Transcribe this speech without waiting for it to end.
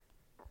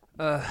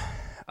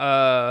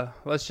Uh,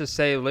 let's just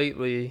say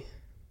lately,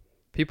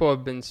 people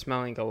have been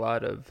smelling a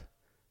lot of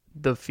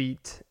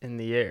defeat in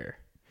the air.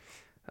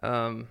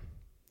 Um,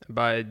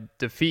 by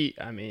defeat,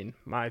 I mean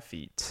my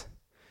feet.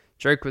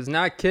 Drake was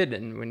not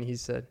kidding when he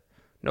said,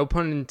 no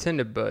pun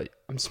intended, but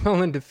I'm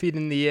smelling defeat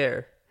in the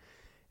air.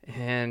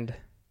 And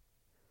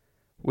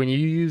when you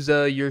use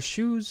your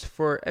shoes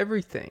for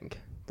everything,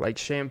 like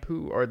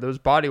shampoo or those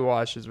body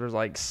washes were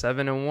like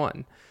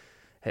 7-in-1.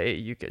 Hey,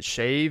 you could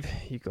shave,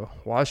 you could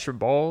wash your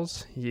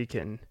balls, you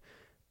can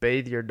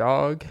bathe your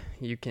dog,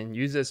 you can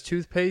use as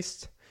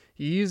toothpaste,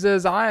 you use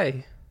as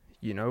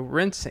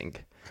rinsing.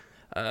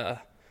 Uh,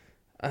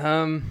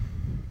 um,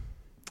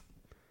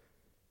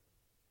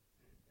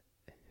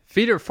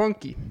 Feet are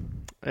funky,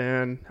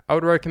 and I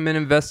would recommend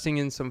investing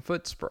in some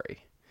foot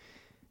spray.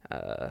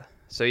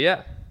 So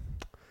yeah,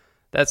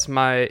 that's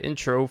my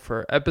intro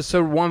for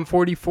episode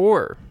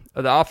 144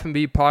 of the Often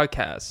Be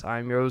podcast.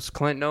 I'm your host,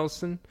 Clint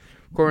Nelson,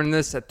 recording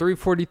this at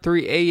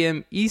 3:43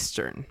 a.m.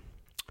 Eastern,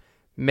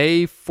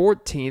 May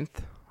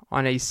 14th,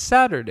 on a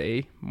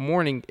Saturday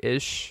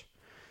morning-ish.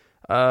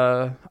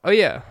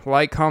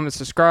 Like, comment,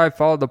 subscribe,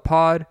 follow the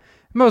pod.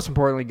 Most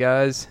importantly,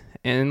 guys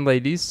and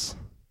ladies,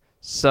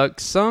 suck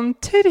some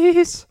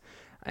titties.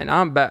 And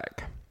I'm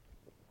back.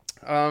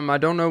 I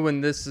don't know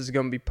when this is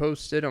going to be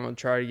posted. I'm going to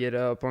try to get it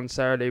up on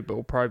Saturday, but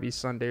it'll probably be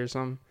Sunday or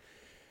something.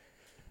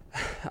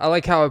 I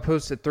like how I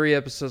posted 3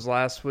 episodes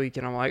last week,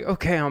 and I'm like,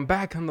 okay, I'm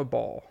back on the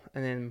ball.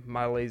 And then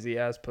my lazy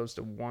ass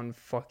posted 1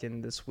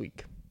 fucking this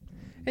week.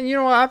 And you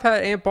know what? I've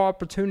had ample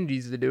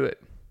opportunities to do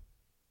it.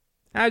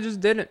 I just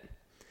didn't.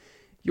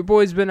 Your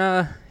boy's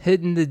been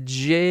hitting the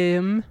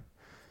gym.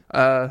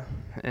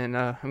 And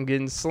I'm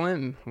getting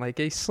slim, like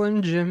a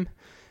Slim Jim.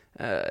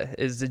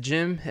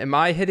 Am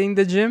I hitting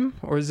the gym,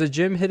 or is the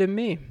gym hitting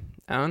me?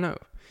 I don't know.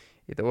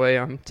 Either way,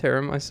 I'm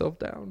tearing myself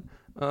down.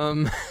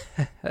 But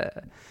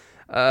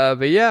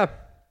yeah.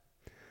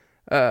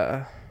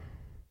 I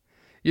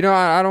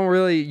don't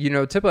really,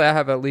 typically I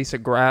have at least a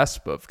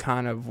grasp of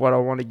kind of what I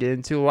want to get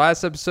into.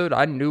 Last episode,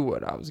 I knew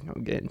what I was going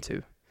to get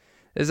into.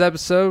 This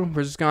episode,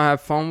 we're just going to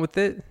have fun with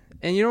it.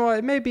 And you know what?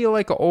 It may be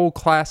like an old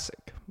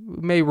classic.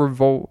 We may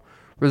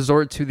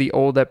resort to the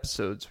old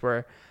episodes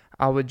where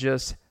I would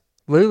just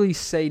literally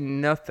say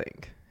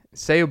nothing.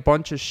 Say a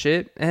bunch of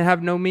shit and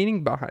have no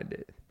meaning behind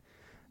it.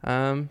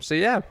 So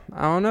yeah,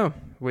 I don't know.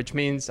 Which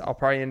means I'll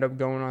probably end up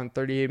going on a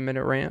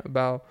 38-minute rant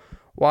about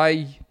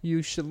why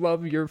you should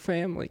love your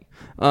family.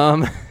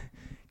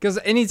 Because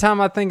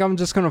anytime I think I'm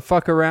just going to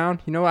fuck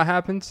around, you know what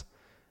happens?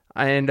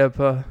 I end up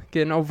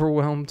getting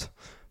overwhelmed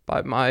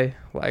by my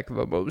lack of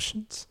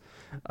emotions.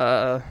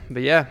 But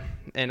yeah,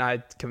 and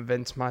I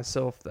convince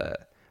myself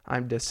that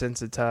I'm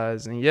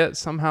desensitized, and yet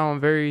somehow I'm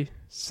very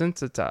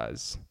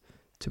sensitized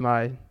to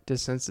my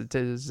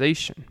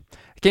desensitization.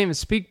 I can't even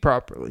speak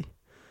properly.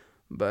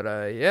 But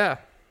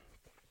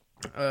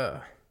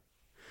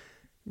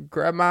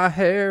grab my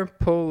hair,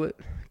 pull it,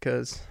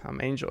 because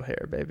I'm angel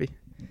hair, baby.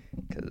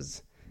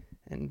 Because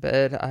in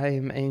bed I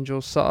am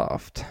angel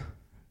soft.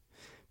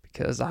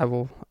 Because I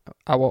will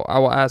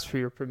ask for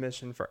your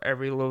permission for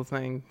every little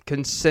thing.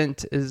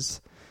 Consent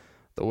is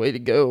the way to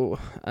go.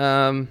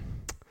 Kind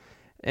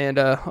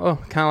of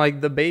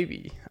like the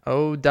baby.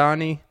 Oh,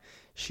 Donnie,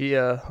 she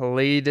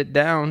laid it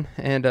down,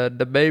 and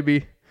the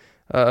baby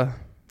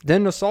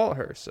didn't assault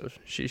her, so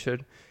she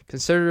should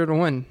consider it a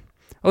win,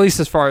 at least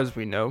as far as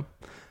we know.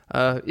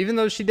 Even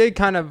though she did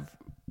kind of,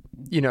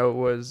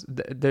 was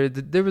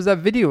there was that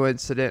video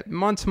incident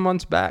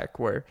months back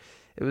where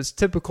it was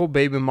typical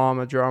baby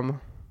mama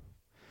drama,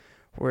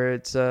 where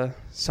it's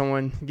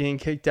someone getting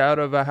kicked out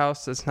of a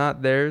house that's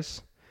not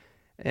theirs,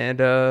 and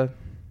they're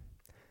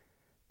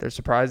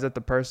surprised that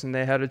the person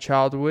they had a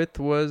child with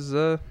was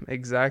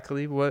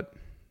exactly what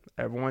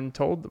everyone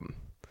told them.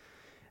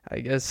 I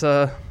guess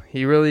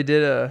he really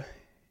did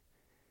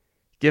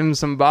give him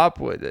some bop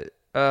with it.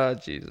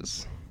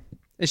 Jesus.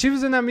 And she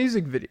was in that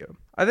music video.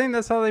 I think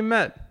that's how they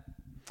met.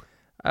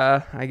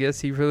 I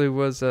guess he really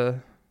was,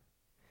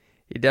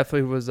 he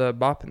definitely was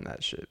bopping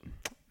that shit.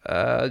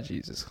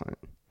 Jesus, Clint.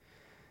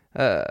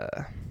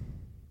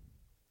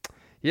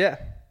 Yeah.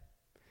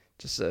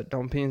 Just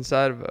don't be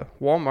inside of a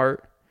Walmart.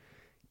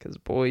 Because,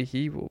 boy,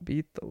 he will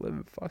beat the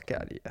living fuck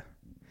out of you.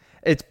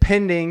 It's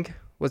pending.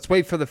 Let's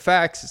wait for the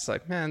facts. It's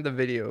like, man, the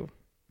video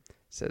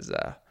says,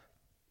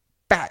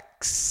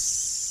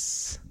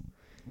 facts.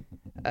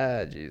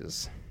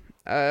 Jesus.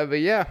 But,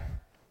 yeah.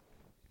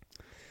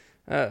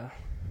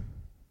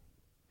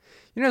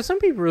 Some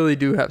people really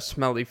do have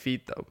smelly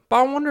feet, though. But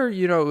I wonder,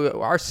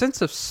 our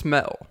sense of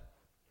smell.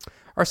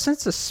 Our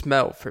sense of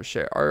smell, for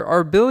sure. Our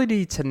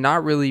ability to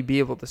not really be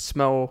able to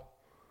smell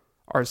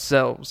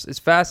ourselves is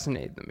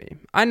fascinating to me.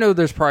 I know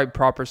there's probably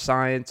proper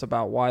science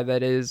about why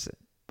that is,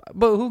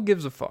 but who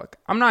gives a fuck?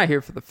 I'm not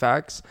here for the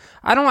facts.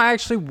 I don't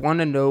actually want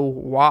to know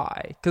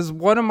why, because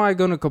what am I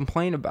going to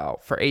complain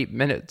about for 8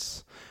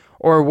 minutes?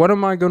 Or what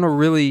am I going to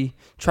really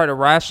try to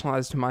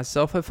rationalize to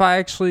myself if I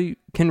actually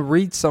can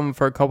read something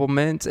for a couple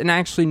minutes and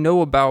actually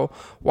know about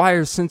why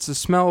our sense of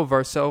smell of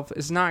ourselves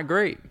is not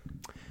great?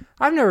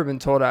 I've never been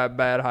told I have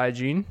bad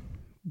hygiene.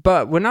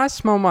 But when I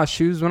smell my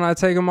shoes when I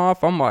take them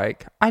off, I'm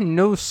like, I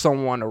know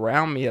someone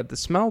around me had to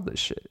smell this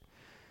shit.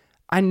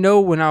 I know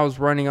when I was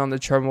running on the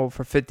treadmill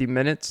for 50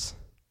 minutes,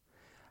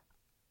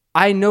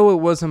 I know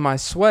it wasn't my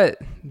sweat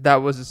that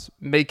was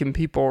making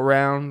people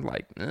around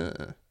like,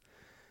 ugh.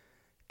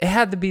 It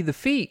had to be the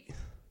feet.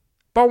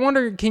 But I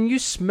wonder, can you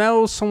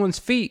smell someone's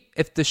feet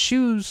if the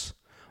shoes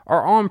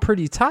are on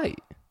pretty tight?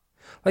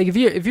 Like if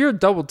you're a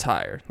double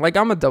tire, like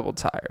I'm a double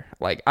tire.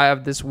 Like I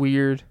have this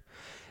weird,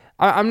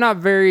 I'm not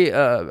very,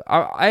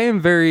 I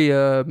am very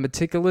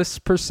meticulous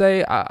per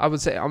se. I would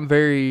say I'm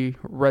very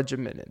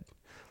regimented.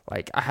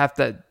 Like I have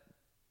to,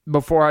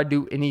 before I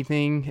do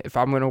anything, if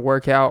I'm going to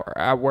work out or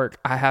at work,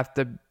 I have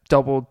to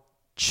double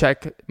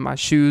check my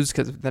shoes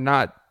because if they're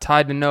not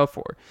tight enough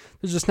or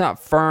they're just not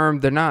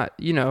firm, they're not,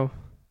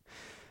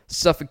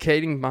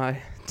 suffocating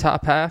my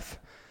top half.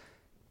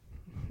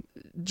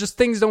 Just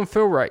things don't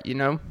feel right,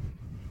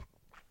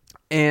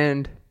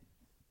 And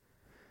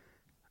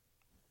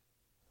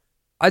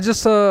I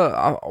just,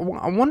 I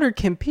wonder,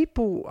 can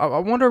people, I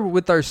wonder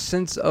with our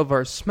sense of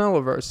our smell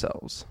of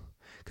ourselves.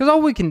 Because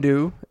all we can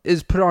do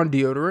is put on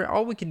deodorant.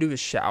 All we can do is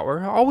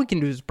shower. All we can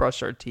do is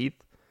brush our teeth.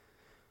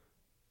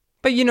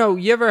 But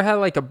you ever had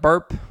like a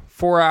burp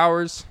 4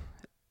 hours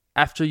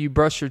after you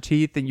brush your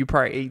teeth and you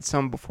probably ate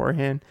some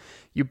beforehand?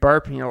 You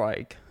burp and you're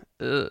like,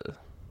 ugh.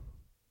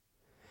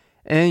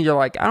 And you're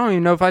like, I don't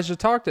even know if I should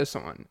talk to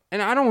someone.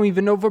 And I don't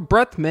even know if a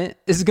breath mint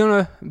is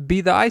going to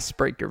be the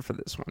icebreaker for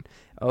this one.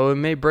 Oh, it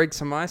may break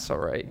some ice, all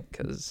right,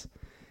 because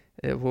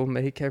it will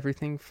make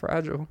everything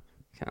fragile,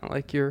 kind of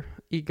like your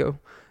ego.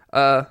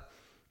 And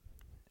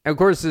of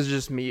course, this is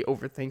just me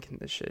overthinking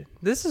this shit.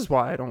 This is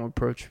why I don't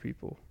approach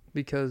people,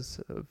 because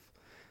of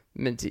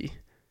Minty.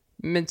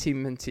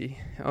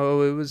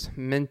 Oh, it was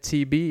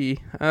Minty B.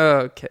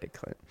 Okay,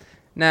 Clint.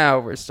 Now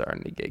we're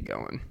starting to get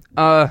going.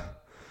 But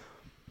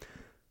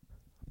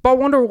I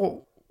wonder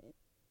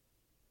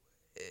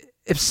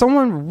if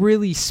someone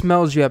really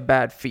smells you have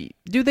bad feet,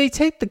 do they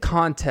take the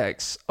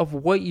context of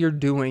what you're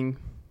doing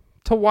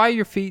to why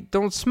your feet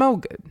don't smell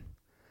good?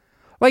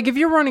 Like if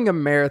you're running a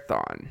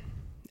marathon,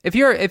 if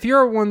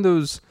you're one of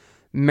those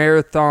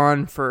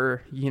marathon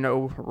for,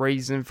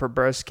 raising for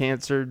breast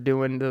cancer,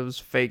 doing those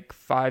fake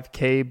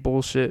 5K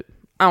bullshit.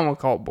 I don't want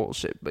to call it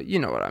bullshit, but you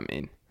know what I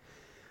mean.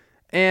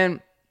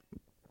 And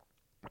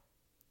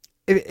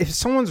if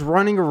someone's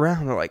running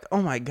around, they're like,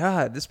 oh my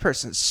God, this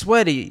person's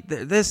sweaty,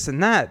 this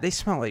and that, they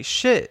smell like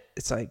shit.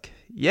 It's like,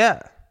 yeah.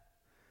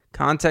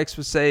 Context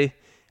would say,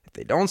 if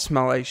they don't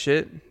smell like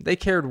shit, they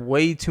cared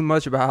way too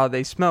much about how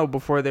they smell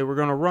before they were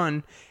going to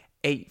run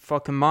 8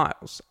 fucking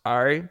miles.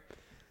 All right.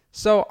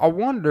 So I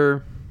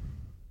wonder,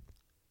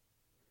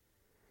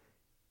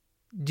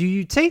 do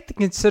you take the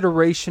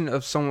consideration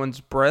of someone's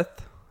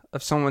breath,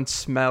 of someone's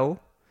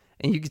smell,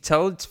 and you can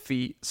tell it's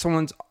feet,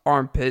 someone's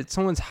armpit,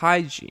 someone's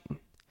hygiene?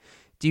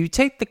 Do you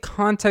take the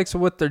context of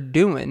what they're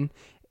doing,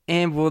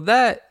 and will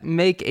that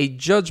make a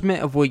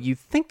judgment of what you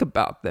think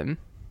about them?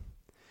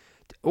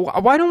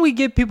 Why don't we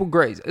give people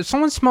grades? If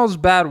someone smells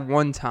bad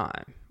one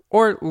time,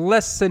 or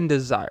less than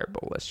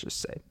desirable, let's just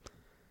say,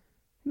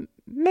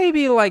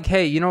 maybe like,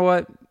 hey, you know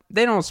what?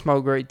 They don't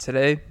smell great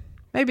today.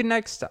 Maybe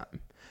next time.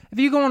 If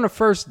you go on a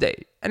first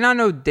date, and I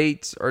know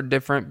dates are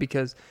different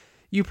because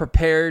you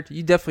prepared,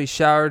 you definitely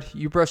showered,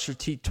 you brushed your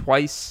teeth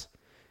twice,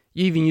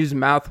 you even use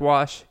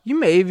mouthwash, you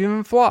may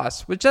even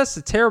floss, which that's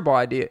a terrible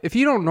idea. If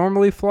you don't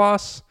normally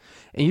floss,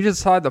 and you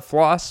decide to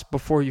floss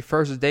before your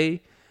first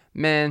date,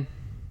 man,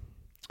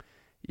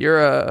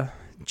 you're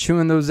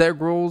chewing those egg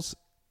rolls,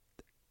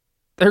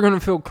 they're going to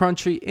feel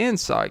crunchy and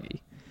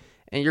soggy.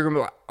 And you're going to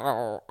be like,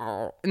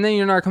 oh. And then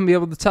you're not going to be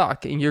able to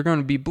talk. And you're going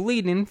to be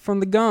bleeding from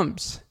the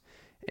gums.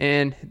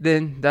 And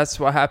then that's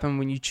what happened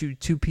when you chew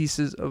 2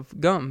 pieces of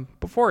gum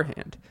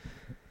beforehand.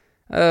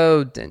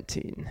 Oh,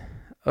 Dentyne.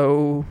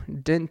 Oh,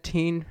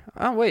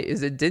 wait.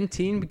 Is it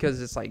Dentyne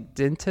because it's like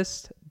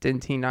dentist?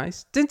 Dentyne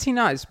Ice? Dentyne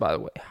Ice, by the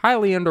way.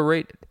 Highly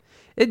underrated.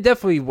 It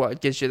definitely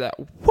gets you that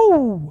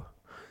woo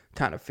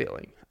kind of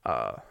feeling.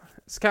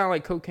 It's kind of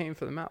like cocaine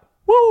for the mouth.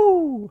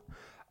 Woo!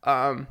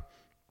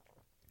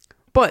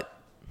 But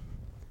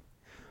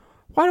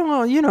why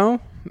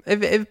don't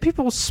if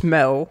people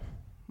smell,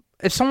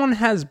 if someone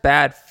has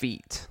bad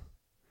feet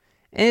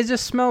and it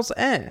just smells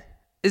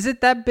is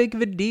it that big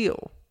of a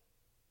deal?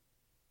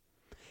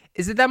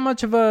 Is it that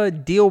much of a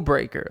deal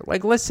breaker?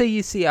 Like, let's say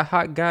you see a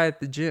hot guy at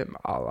the gym,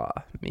 a la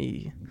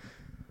me.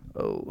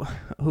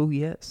 Oh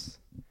yes.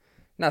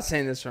 Not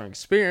saying this from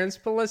experience,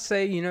 but let's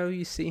say,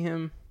 you see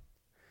him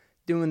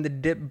doing the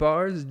dip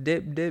bars,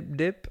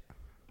 dip.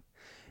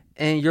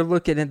 And you're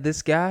looking at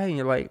this guy and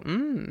you're like,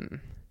 And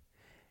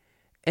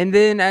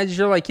then as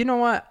you're like, you know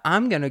what?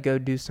 I'm going to go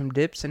do some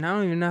dips and I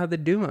don't even know how to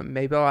do them.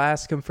 Maybe I'll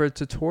ask him for a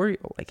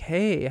tutorial. Like,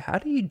 hey, how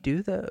do you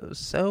do those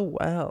so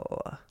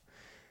well?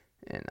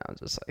 And I was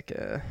just like,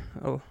 a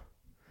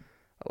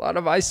lot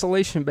of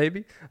isolation,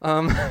 baby.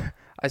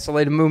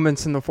 Isolated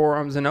movements in the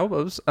forearms and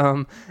elbows.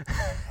 Oh,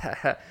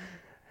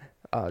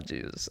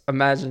 Jesus.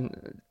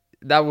 Imagine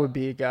that would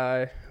be a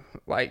guy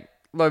like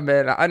look,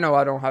 man, I know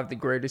I don't have the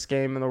greatest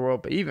game in the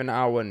world, but even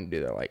I wouldn't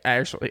do that. Like,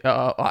 actually,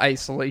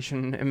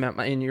 isolation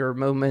in your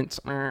movements.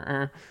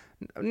 Nah,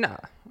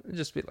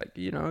 just be like,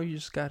 you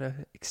just gotta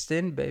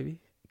extend, baby.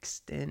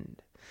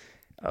 Extend.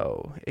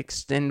 Oh,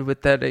 extend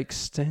with that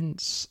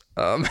extends.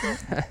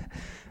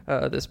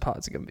 This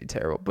pod's gonna be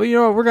terrible, but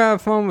we're gonna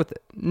have fun with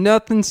it.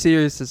 Nothing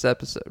serious this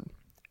episode,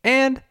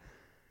 and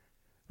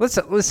let's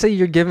say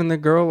you're giving the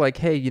girl like,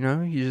 hey, you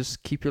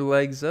just keep your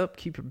legs up,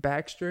 keep your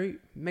back straight,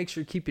 make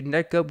sure you keep your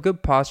neck up,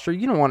 good posture.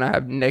 You don't want to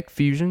have neck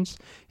fusions.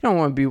 You don't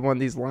want to be one of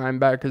these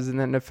linebackers in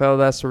the NFL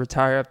that has to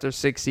retire after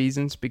 6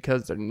 seasons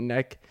because their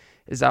neck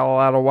is all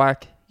out of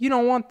whack. You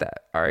don't want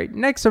that. All right,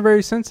 necks are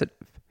very sensitive,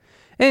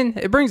 and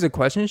it brings a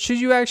question: should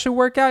you actually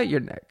work out your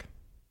neck?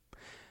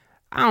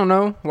 I don't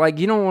know. Like,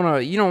 you don't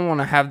want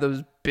to have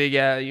those big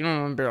ass. You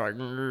don't want to be like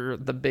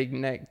the big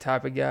neck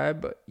type of guy,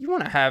 but you don't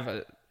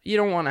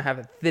want to have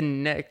a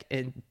thin neck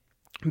and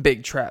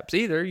big traps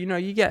either. You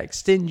got to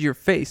extend your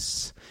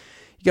face.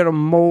 You got to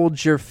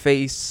mold your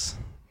face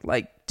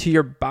like to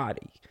your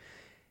body.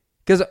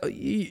 Because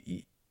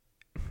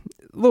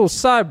little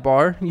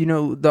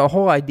sidebar, the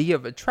whole idea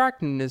of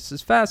attractiveness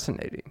is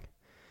fascinating.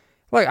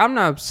 Like, I'm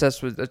not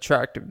obsessed with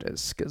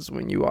attractiveness because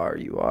when you are,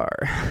 you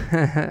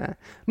are.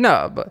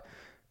 No, but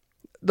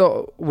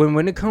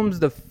when it comes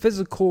to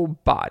physical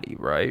body,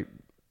 right?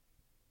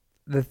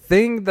 The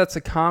thing that's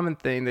a common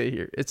thing that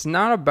here, it's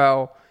not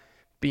about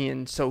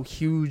being so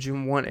huge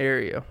in one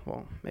area.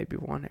 Well, maybe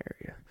one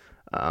area.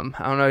 I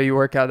don't know. You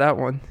work out that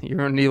one, you're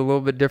going to need a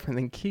little bit different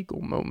than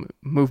Kegel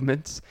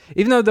movements.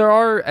 Even though there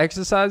are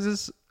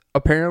exercises,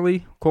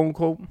 apparently, quote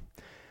unquote,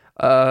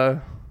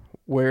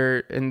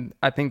 where, and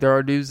I think there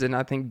are dudes, and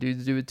I think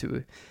dudes do it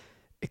to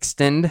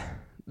extend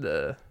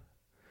to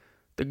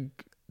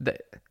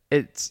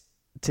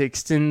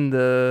extend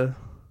the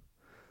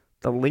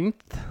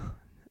length.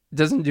 It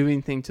doesn't do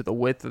anything to the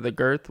width of the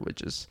girth,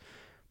 which is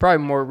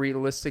probably more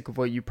realistic of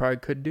what you probably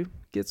could do.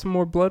 Get some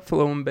more blood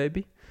flowing,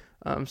 baby.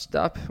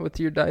 Stop with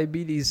your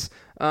diabetes.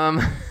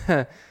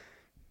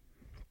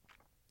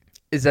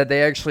 Is that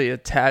they actually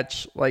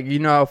attach, like,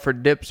 how for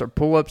dips or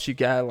pull-ups, you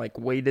got, like,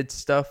 weighted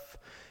stuff.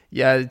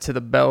 Yeah, to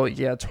the belt,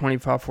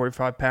 25,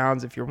 45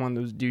 pounds if you're one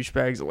of those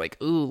douchebags that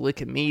like, ooh, look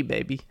at me,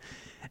 baby.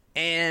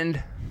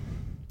 And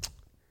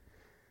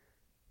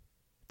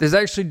there's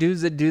actually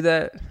dudes that do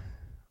that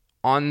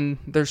on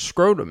their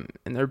scrotum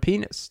and their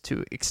penis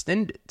to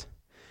extend it.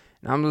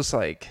 And I'm just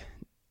like,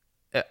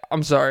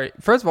 I'm sorry.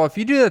 First of all, if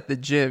you do that at the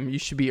gym, you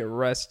should be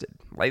arrested.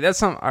 Like,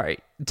 that's all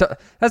right.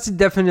 That's the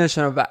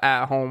definition of an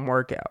at-home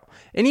workout.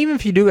 And even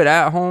if you do it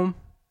at home,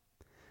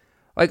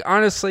 like,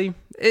 honestly,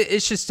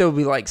 it should still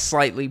be, like,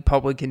 slightly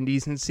public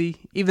indecency.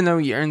 Even though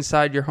you're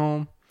inside your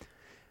home,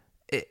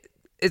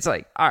 it's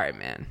like, all right,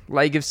 man.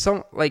 Like, if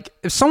someone, like,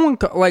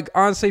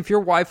 honestly, if your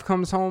wife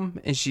comes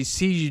home and she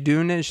sees you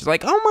doing it, she's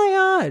like, oh,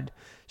 my God.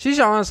 She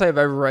should honestly have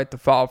every right to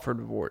file for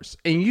divorce.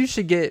 And you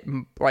should get,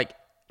 like,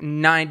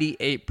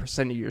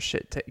 98% of your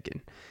shit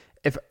taken.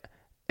 If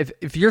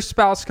your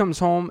spouse comes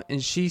home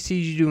and she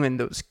sees you doing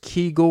those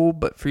Kegel,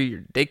 but for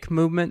your dick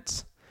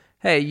movements,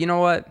 hey, you know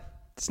what?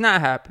 It's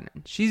not happening.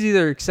 She's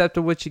either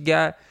accepted what you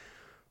got,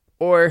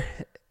 or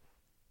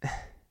I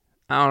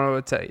don't know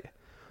what to tell you.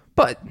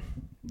 But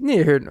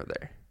neither here nor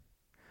there.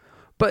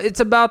 But it's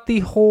about the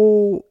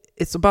whole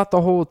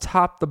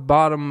top to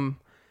bottom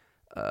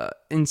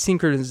in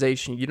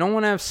synchronization. You don't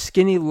want to have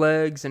skinny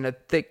legs and a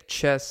thick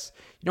chest.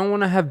 You don't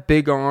want to have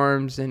big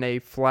arms and a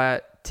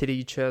flat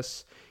titty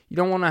chest. You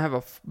don't want to have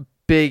a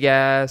big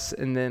ass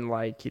and then,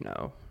 like,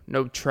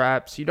 no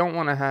traps. You don't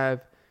want to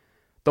have,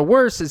 the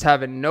worst is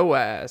having no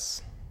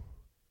ass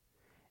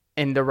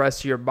and the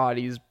rest of your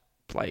body is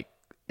like,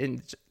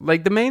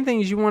 the main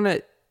thing is you want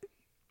to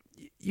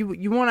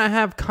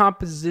have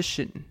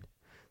composition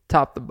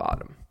top to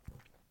bottom.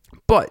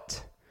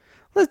 But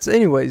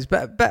anyways,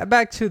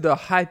 back to the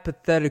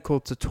hypothetical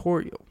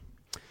tutorial.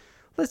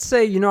 Let's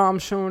say, I'm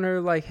showing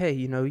her, like, hey,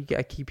 you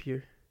gotta keep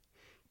your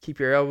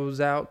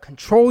elbows out,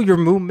 control your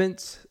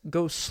movements,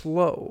 go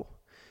slow.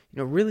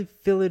 Really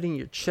feel it in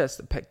your chest,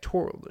 the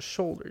pectoral, the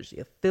shoulders.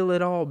 You feel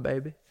it all,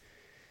 baby.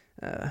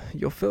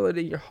 You'll feel it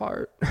in your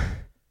heart.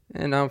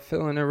 And I'm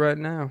feeling it right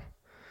now.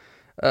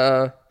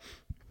 Oh,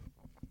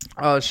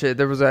 shit.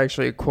 There was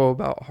actually a quote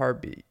about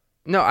heartbeat.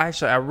 No,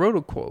 actually, I wrote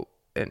a quote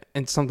and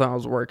something I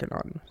was working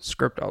on,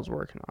 script I was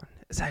working on.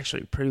 It's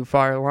actually a pretty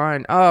fire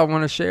line. Oh, I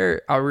want to share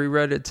it. I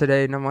reread it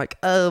today, and I'm like,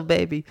 oh,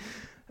 baby.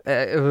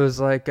 It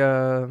was like,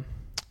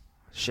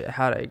 shit,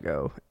 how'd it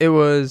go? It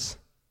was...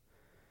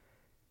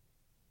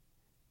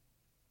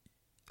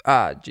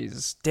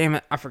 Jesus, damn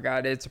it, I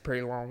forgot it. It's a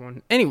pretty long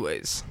one.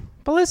 Anyways,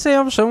 but let's say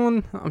I'm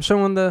showing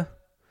the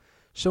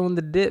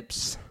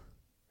dips,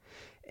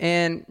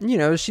 and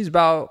she's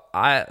about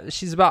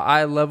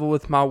eye level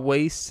with my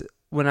waist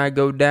when I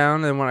go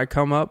down, and when I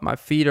come up, my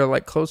feet are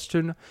like close to.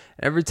 And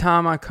every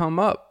time I come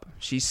up,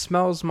 she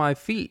smells my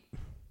feet,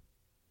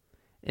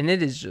 and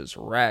it is just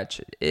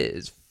ratchet. It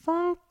is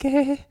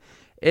funky.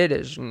 It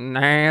is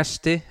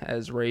nasty,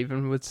 as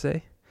Raven would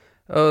say.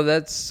 Oh,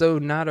 that's so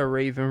not a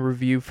Raven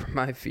review for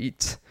my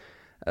feet.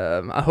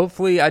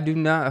 Hopefully I do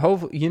not.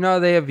 Hopefully,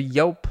 they have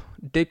Yelp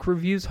dick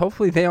reviews.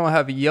 Hopefully they don't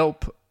have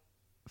Yelp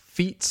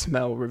feet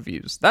smell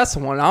reviews. That's the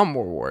one I'm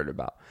more worried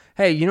about.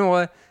 Hey, you know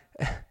what?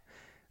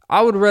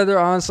 I would rather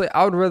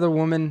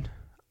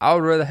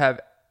have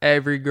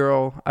every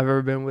girl I've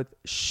ever been with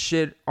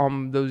shit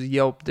on those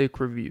Yelp dick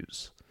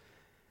reviews.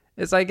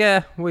 It's like,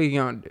 what are you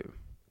gonna do?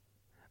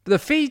 But the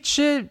feet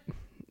shit,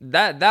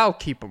 that'll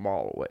keep them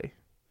all away.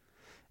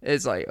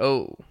 It's like,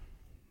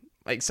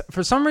 like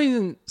for some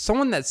reason,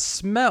 someone that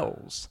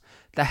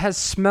has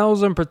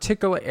smells in a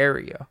particular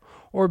area,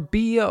 or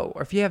BO,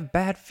 or if you have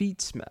bad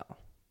feet smell,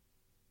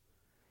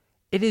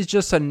 it is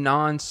just a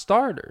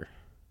non-starter.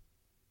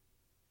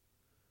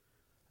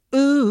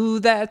 Ooh,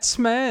 that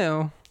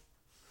smell.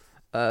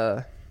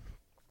 But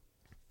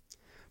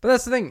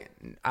that's the thing.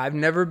 I've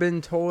never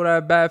been told I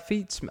have bad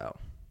feet smell.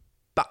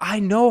 But I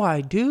know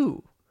I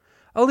do.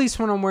 At least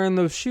when I'm wearing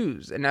those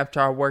shoes and after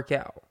I work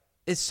out.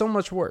 It's so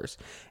much worse.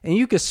 And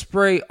you can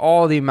spray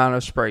all the amount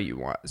of spray you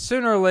want.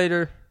 Sooner or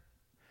later,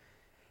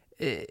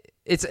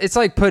 it's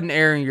like putting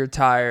air in your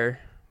tire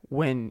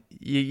when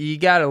you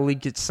got to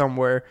leak it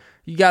somewhere.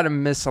 You got to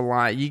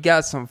misalign. You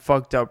got some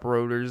fucked up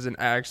rotors and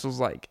axles.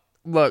 Like,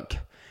 look,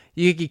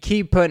 you can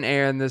keep putting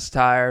air in this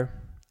tire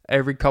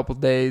every couple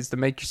days to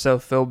make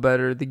yourself feel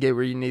better, to get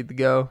where you need to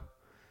go.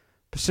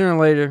 But sooner or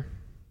later,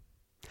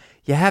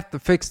 you have to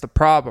fix the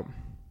problem.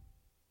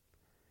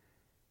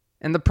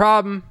 And the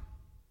problem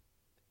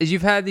is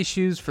you've had these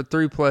shoes for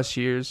 3+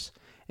 years,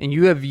 and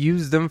you have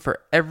used them for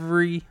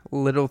every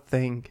little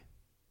thing.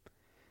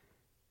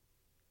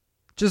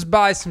 Just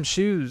buy some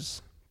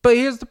shoes. But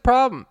here's the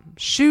problem.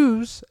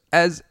 Shoes,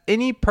 as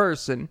any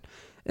person,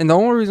 and the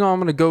only reason I'm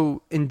going to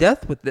go in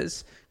depth with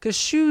this, because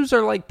shoes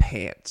are like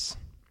pants.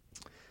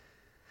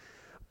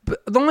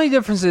 But the only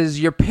difference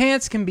is your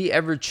pants can be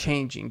ever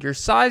changing. Your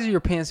size of your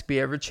pants can be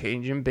ever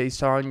changing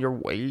based on your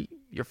weight,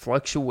 your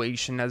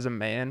fluctuation as a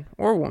man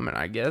or a woman,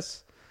 I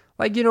guess.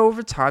 Like,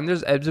 over time,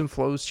 there's ebbs and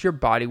flows to your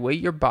body weight.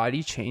 Your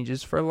body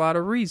changes for a lot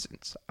of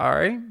reasons, all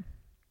right?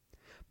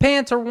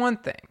 Pants are one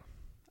thing.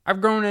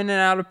 I've grown in and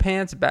out of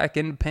pants, back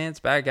into pants,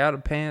 back out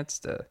of pants,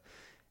 to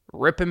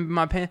ripping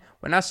my pants.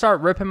 When I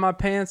start ripping my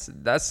pants,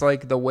 that's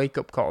like the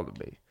wake-up call to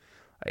me.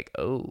 Like,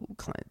 oh,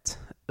 Clint,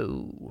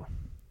 oh.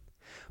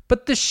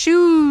 But the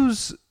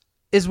shoes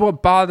is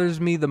what bothers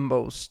me the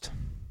most.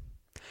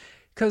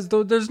 Because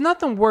there's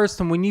nothing worse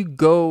than when you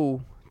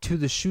go to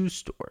the shoe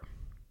store.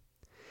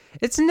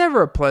 It's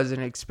never a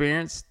pleasant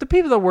experience. The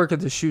people that work at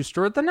the shoe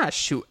store, they're not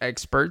shoe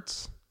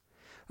experts.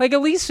 Like,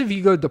 at least if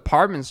you go to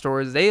department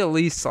stores, they at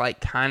least, like,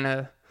 kind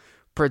of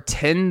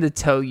pretend to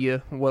tell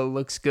you what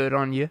looks good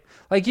on you.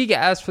 Like, you can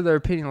ask for their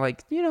opinion,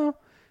 like,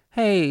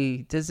 hey,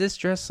 does this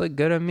dress look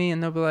good on me?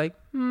 And they'll be like,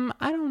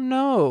 I don't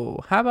know.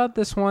 How about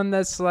this one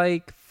that's,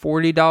 like,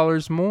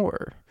 $40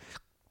 more?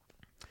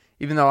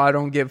 Even though I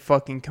don't get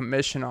fucking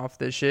commission off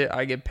this shit,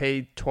 I get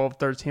paid $12,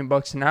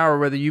 $13 an hour,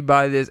 whether you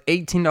buy this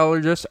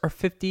 $18 dress or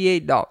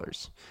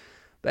 $58.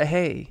 But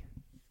hey,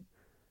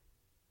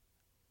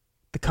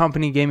 the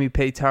company gave me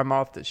paid time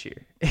off this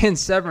year and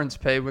severance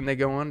pay when they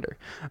go under.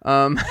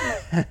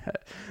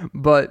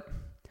 But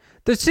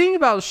the thing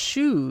about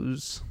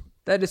shoes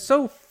that is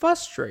so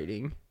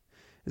frustrating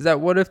is that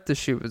what if the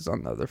shoe was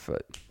on the other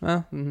foot?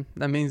 Well,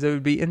 that means it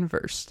would be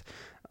inversed.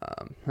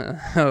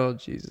 Oh,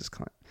 Jesus,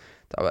 Clint.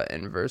 Talk about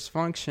inverse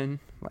function,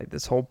 like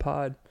this whole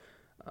pod.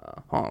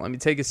 Hold on, let me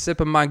take a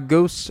sip of my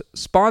Ghost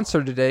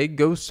sponsor today,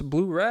 Ghost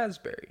Blue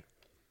Raspberry.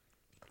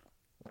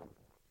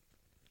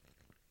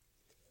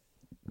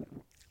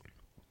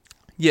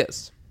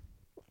 Yes,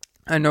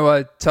 I know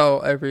I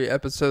tell every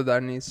episode that I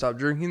need to stop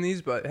drinking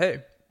these, but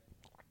hey,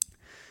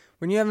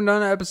 when you haven't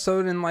done an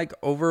episode in like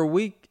over a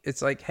week,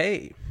 it's like,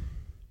 hey,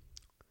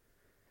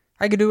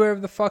 I can do whatever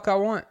the fuck I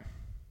want.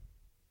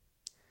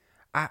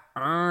 I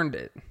earned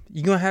it.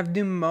 You're going to have to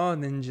do more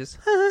than just,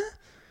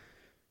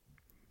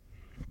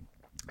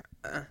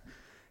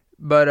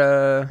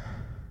 But,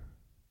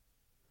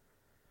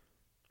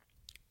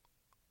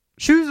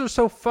 shoes are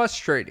so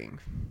frustrating.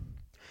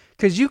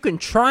 Because you can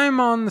try them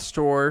on the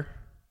store,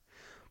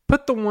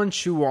 put the one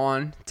shoe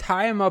on,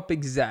 tie them up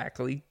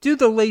exactly, do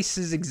the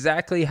laces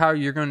exactly how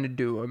you're going to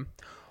do them,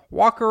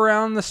 walk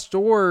around the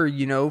store,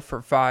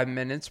 for 5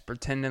 minutes,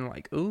 pretending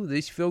like, ooh,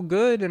 these feel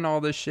good and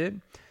all this shit.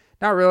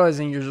 Not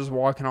realizing you're just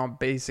walking on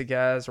basic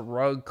ass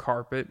rug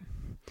carpet.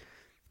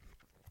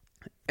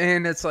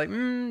 And it's like,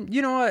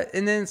 you know what?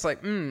 And then it's like,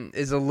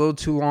 is it a little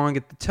too long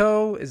at the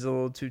toe? Is it a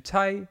little too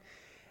tight?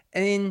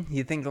 And then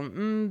you think,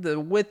 the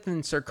width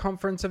and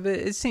circumference of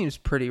it seems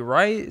pretty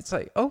right. It's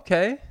like,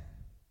 okay,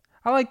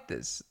 I like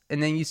this.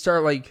 And then you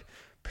start like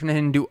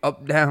pretending to do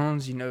up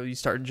downs. You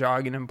start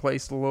jogging in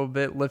place a little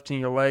bit,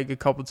 lifting your leg a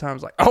couple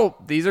times. Like, oh,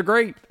 these are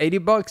great.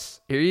 $80.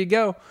 Here you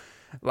go.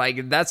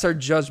 Like, that's our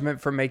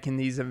judgment for making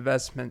these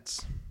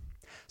investments.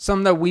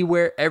 Some that we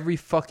wear every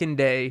fucking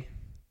day.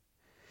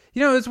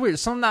 It's weird.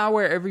 Some that I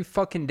wear every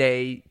fucking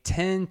day,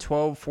 10,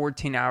 12,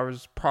 14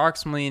 hours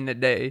approximately in a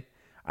day.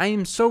 I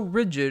am so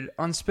rigid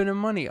on spending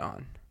money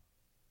on.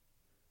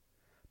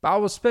 But I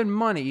will spend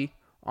money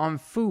on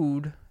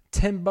food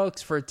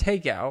 $10 for a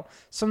takeout,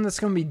 something that's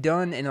going to be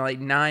done in like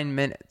 9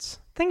 minutes.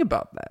 Think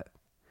about that.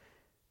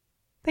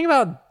 Think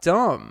about how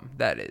dumb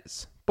that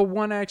is. But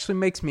one actually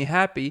makes me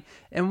happy,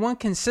 and one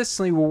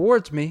consistently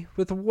rewards me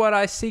with what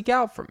I seek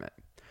out from it.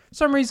 For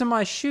some reason,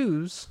 my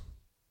shoes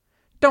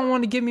don't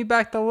want to give me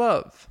back the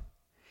love.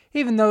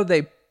 Even though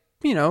they,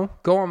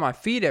 go on my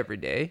feet every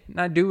day,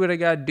 and I do what I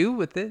got to do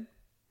with it.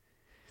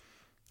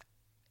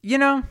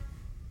 It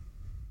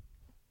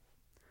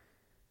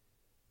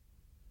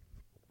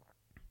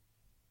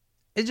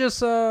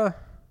just,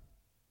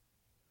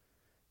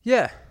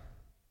 yeah.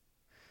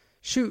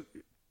 Shoot.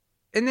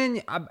 And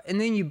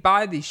then you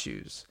buy these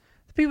shoes.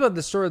 The people at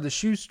the store, the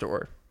shoe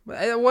store, what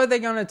are they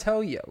going to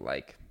tell you?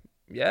 Like,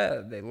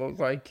 yeah, they looks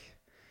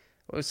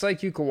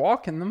like you could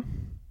walk in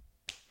them.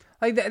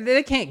 Like,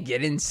 they can't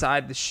get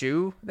inside the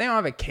shoe. They don't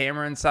have a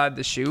camera inside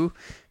the shoe.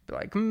 Be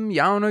like,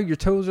 yeah, I don't know, your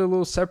toes are a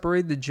little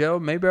separated, the gel.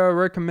 Maybe I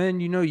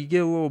recommend, you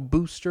get a little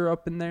booster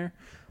up in there.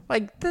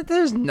 Like,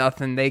 there's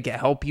nothing they can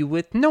help you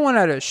with. No one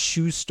at a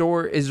shoe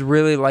store is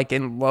really, like,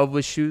 in love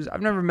with shoes.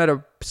 I've never met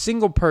a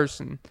single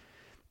person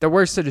that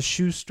works at a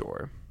shoe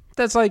store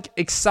that's, like,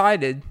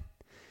 excited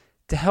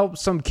to help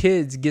some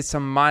kids get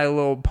some My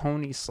Little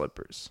Pony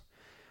slippers.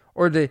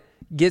 Or to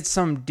get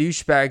some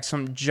douchebag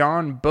some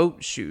John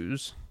Boat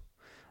shoes.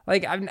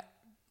 Like,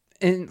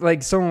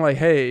 someone like,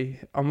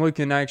 hey, I'm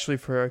looking actually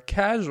for a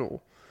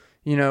casual,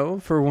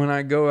 for when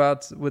I go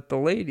out with the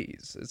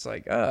ladies. It's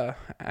like,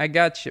 I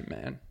got you,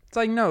 man. It's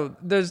like, no,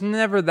 there's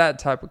never that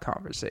type of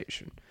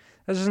conversation.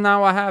 That's just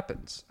not what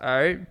happens, all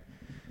right?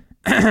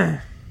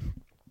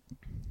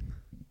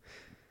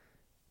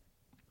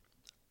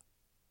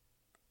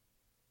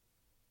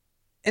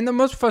 And the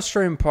most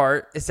frustrating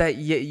part is that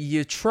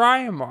you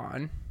try them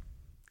on,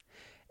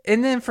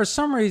 and then for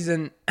some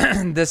reason,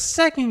 the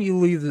second you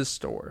leave the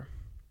store,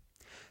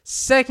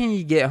 second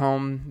you get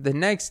home, the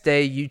next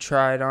day you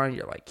try it on,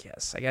 you're like,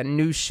 yes, I got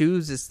new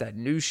shoes. It's that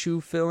new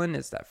shoe feeling.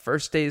 It's that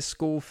first day of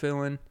school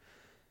feeling.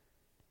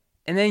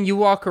 And then you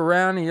walk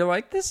around and you're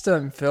like, this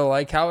doesn't feel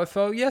like how it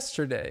felt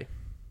yesterday.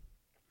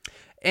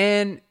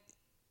 And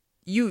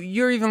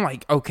you're even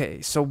like,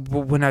 okay, so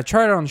when I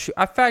try it on the shoe,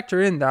 I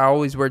factor in that I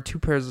always wear 2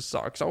 pairs of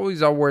socks.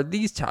 I'll wear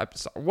these types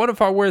of socks. What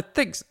if I wear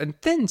thick and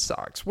thin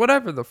socks?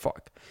 Whatever the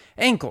fuck.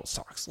 Ankle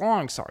socks,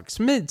 long socks,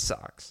 mid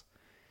socks.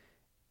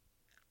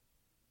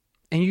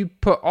 And you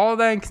put all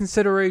that in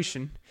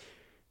consideration.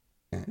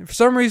 For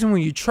some reason,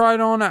 when you try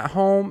it on at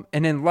home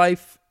and in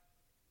life,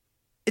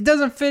 it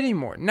doesn't fit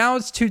anymore. Now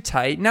it's too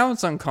tight. Now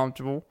it's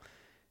uncomfortable.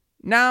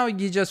 Now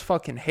you just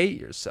fucking hate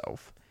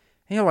yourself.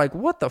 And you're like,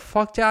 what the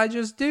fuck did I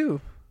just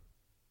do?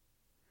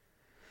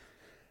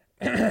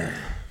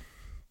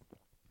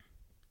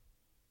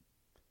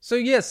 So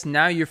yes,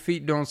 now your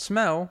feet don't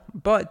smell,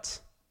 but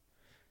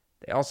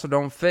they also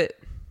don't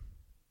fit.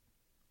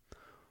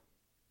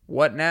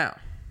 What now?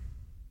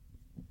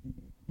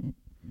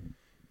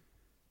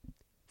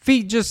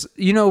 Feet just,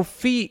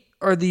 feet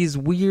are these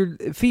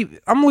weird feet.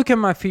 I'm looking at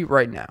my feet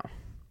right now.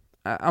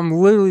 I'm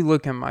literally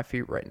looking at my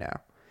feet right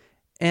now.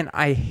 And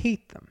I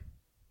hate them.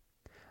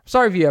 I'm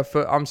sorry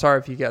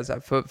if you guys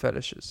have foot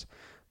fetishes.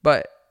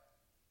 But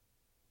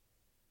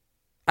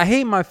I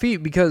hate my feet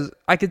because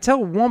I could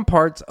tell one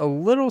part's a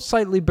little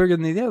slightly bigger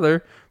than the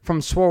other from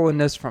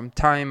swollenness from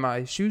tying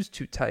my shoes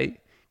too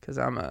tight. Because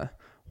I'm a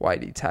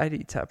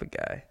whitey-tighty type of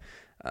guy.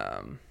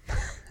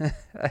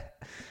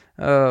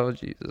 Oh,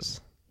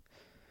 Jesus.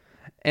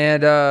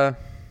 And I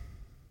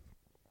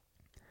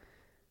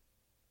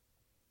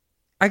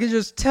could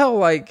just tell,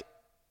 like,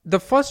 the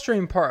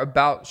frustrating part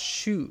about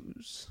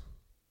shoes,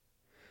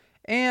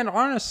 and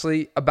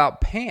honestly,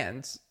 about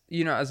pants,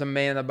 as a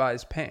man that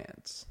buys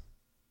pants.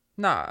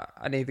 Nah,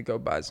 I need to go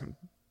buy some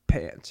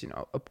pants,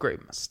 upgrade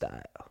my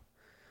style.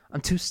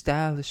 I'm too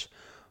stylish.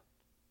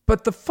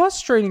 But the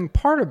frustrating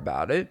part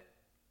about it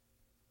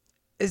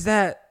is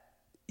that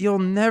you'll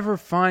never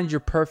find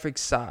your perfect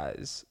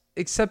size.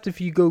 Except if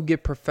you go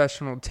get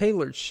professional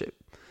tailored shit,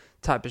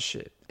 type of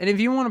shit. And if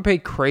you want to pay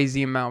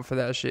crazy amount for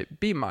that shit,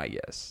 be my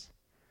guest.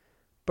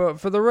 But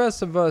for the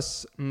rest of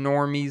us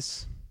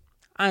normies,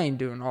 I ain't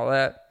doing all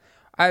that.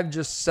 I've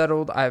just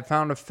settled. I've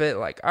found a fit.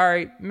 Like, all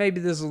right,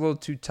 maybe this is a little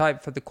too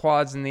tight for the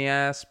quads and the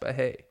ass, but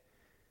hey,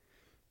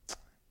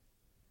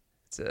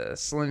 it's a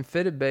slim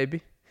fitted,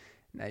 baby.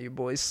 Now your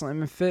boy's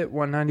slim and fit,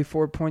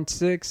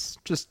 194.6.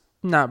 Just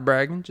not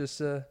bragging, just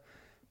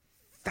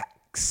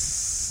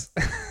facts.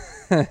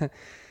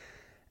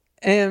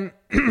 And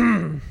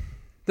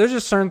there's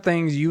just certain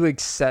things you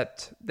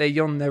accept that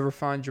you'll never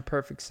find your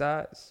perfect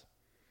size.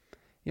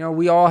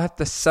 We all have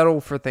to settle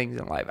for things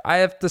in life. I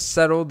have to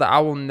settle that I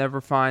will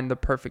never find the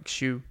perfect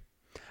shoe.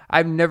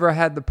 I've never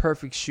had the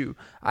perfect shoe.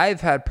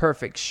 I've had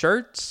perfect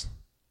shirts.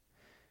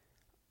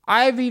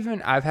 I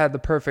have the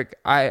perfect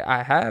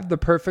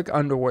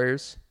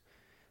underwears.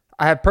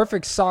 I have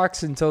perfect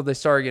socks until they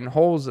started getting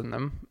holes in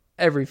them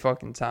every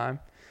fucking time.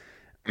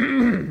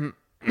 Find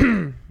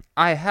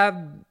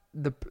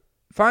the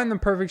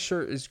perfect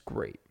shirt is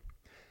great.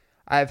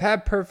 I've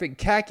had perfect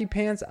khaki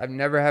pants. I've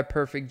never had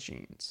perfect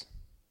jeans.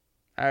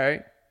 All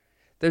right.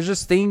 There's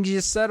just things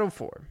you settle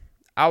for.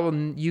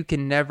 You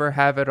can never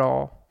have it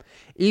all.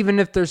 Even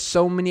if there's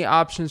so many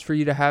options for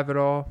you to have it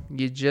all,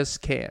 you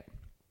just can't.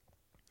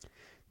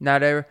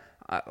 Not ever.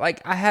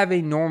 Like, I have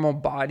a normal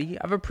body.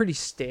 I have a pretty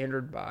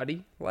standard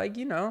body. Like,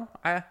 I'm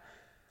a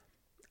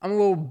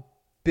little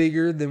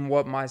bigger than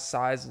what my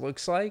size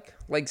looks like.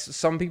 Like,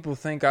 some people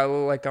think I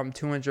look like I'm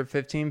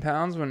 215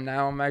 pounds when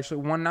now I'm actually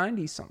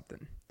 190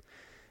 something.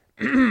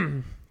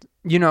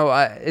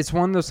 It's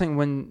one of those things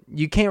when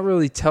you can't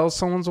really tell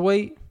someone's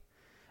weight.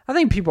 I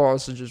think people are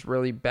also just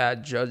really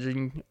bad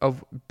judgers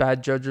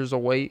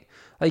of weight.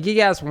 Like, you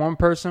ask one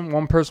person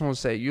will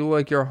say, you look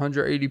like you're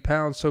 180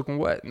 pounds soaking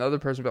wet. Another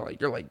person will be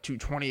like, you're like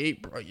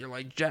 228, bro. You're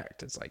like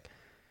jacked. It's like,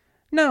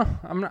 no,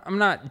 I'm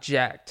not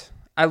jacked.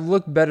 I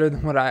look better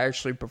than what I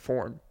actually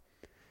perform.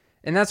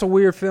 And that's a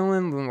weird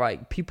feeling when,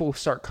 like, people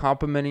start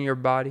complimenting your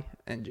body.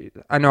 And geez,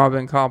 I know I've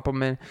been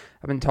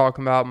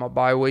talking about my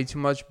body way too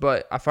much,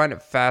 but I find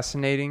it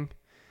fascinating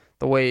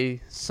the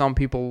way some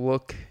people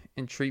look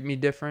and treat me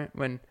different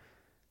when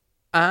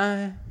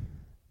I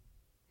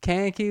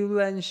can't keep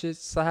letting shit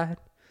slide.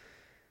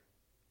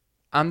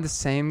 I'm the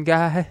same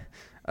guy.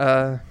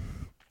 I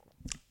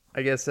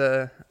guess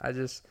I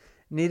just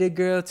need a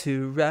girl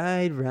to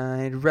ride.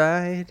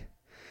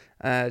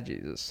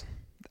 Jesus.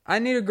 I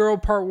Need a Girl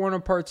part 1 or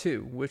part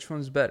 2. Which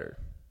one's better?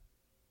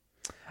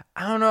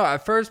 I don't know.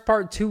 At first,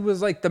 part 2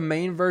 was like the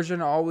main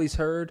version I always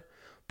heard.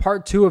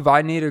 Part 2 of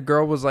I Need a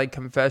Girl was like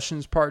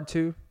Confessions part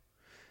 2.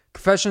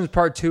 Confessions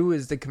part 2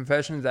 is the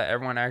confessions that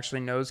everyone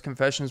actually knows.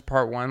 Confessions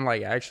part 1,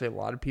 like, actually a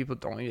lot of people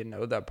don't even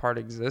know that part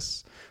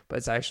exists. But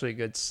it's actually a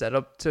good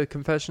setup to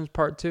Confessions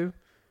part 2.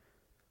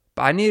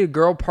 But I Need a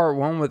Girl part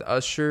 1 with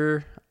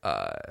Usher,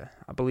 I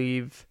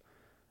believe,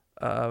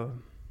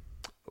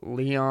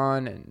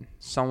 Leon and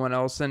someone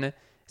else in it.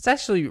 It's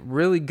actually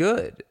really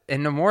good.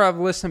 And the more I've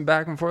listened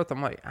back and forth,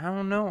 I'm like, I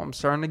don't know. I'm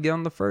starting to get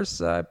on the first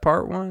side.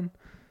 Part 1.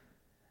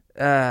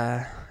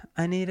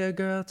 I need a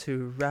girl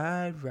to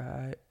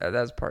ride.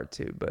 That's part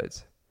 2,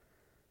 but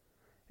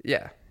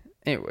yeah.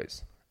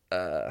 Anyways.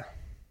 But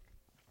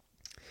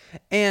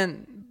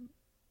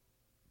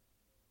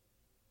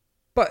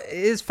it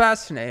is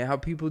fascinating how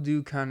people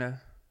do kind of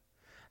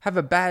have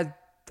a bad,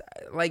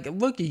 like,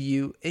 look at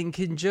you and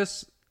can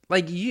just,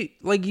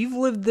 you've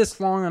lived this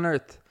long on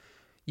Earth.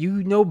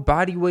 You know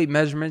body weight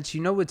measurements.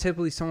 You know what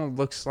typically someone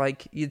looks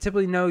like. You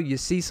typically know, you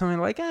see something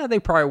like, they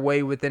probably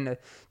weigh within a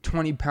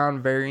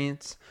 20-pound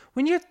variance.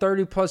 When you're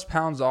 30 plus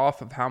pounds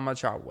off of how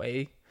much I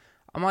weigh,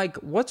 I'm like,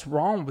 what's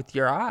wrong with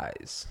your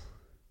eyes?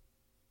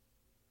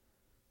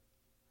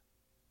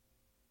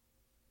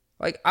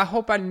 Like, I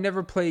hope I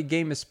never play a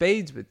game of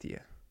spades with you.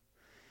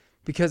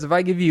 Because if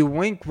I give you a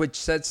wink, which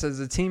sets as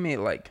a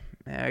teammate, like,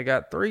 man, I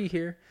got 3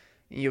 here.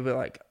 And you'll be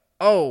like,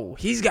 oh,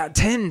 he's got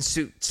 10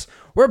 suits.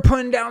 We're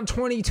putting down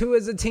 22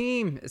 as a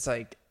team. It's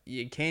like,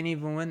 you can't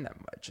even win that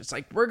much. It's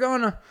like, we're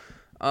going to,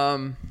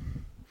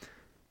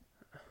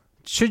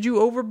 should you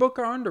overbook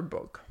or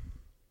underbook?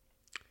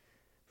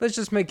 Let's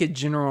just make it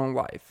general in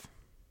life.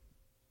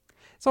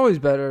 It's always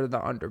better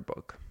than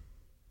underbook.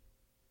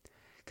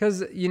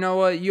 Because, you know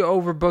what? You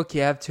overbook,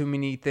 you have too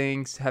many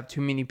things, have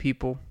too many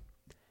people.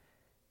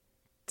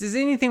 Does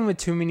anything with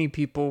too many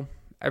people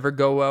ever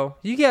go well?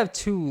 You can have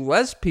too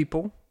less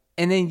people,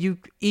 and then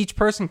each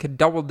person could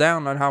double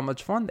down on how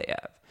much fun they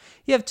have.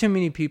 You have too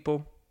many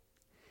people.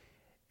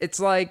 It's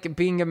like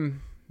being a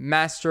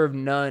master of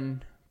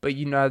none, but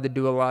you know how to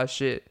do a lot of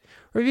shit.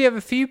 Or if you have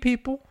a few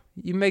people,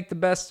 you make the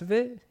best of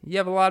it. You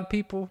have a lot of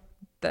people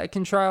that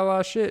can try a lot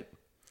of shit.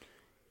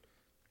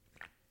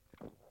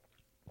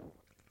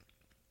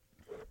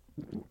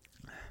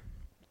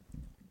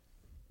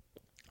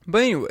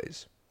 But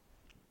anyways,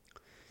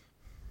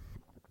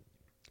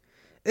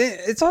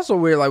 it's also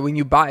weird, like, when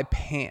you buy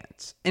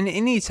pants and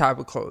any type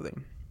of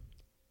clothing,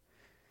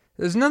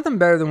 there's nothing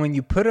better than when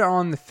you put it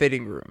on the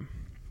fitting room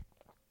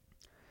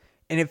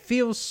and it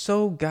feels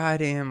so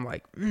goddamn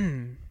like,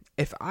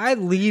 if I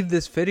leave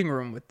this fitting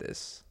room with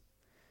this,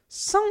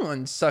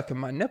 someone's sucking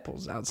my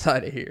nipples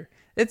outside of here.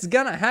 It's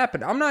gonna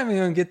happen. I'm not even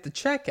gonna get the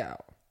check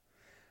out.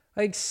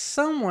 Like,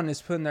 someone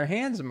is putting their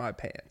hands in my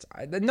pants.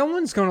 No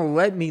one's gonna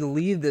let me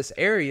leave this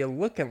area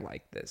looking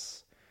like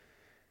this.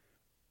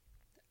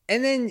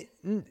 And then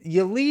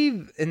you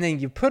leave, and then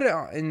you put it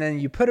on, and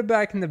then you put it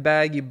back in the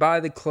bag. You buy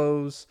the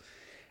clothes,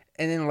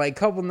 and then, like, a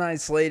couple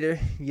nights later,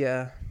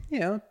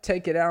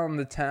 take it out in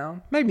the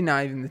town. Maybe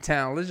not even the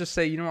town. Let's just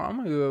say, you know what, I'm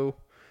gonna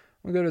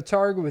go to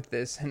Target with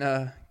this and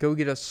go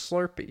get a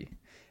Slurpee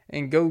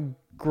and go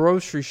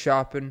grocery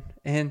shopping,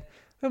 and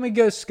let me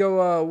just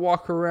go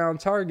walk around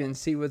Target and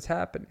see what's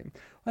happening.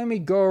 Let me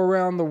go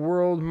around the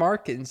World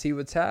Market and see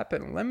what's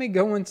happening. Let me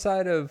go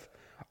inside of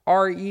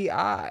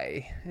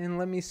REI and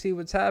let me see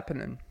what's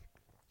happening.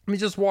 Let me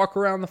just walk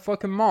around the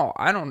fucking mall.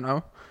 I don't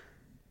know.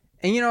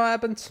 And you know what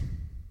happens?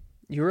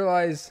 You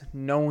realize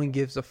no one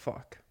gives a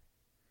fuck.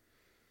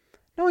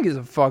 No one gives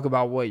a fuck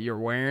about what you're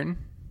wearing.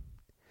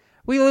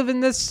 We live in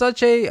this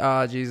such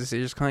a... Jesus,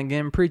 you're just kind of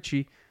getting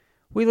preachy.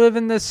 We live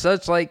in this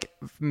such, like,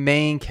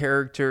 main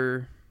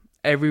character...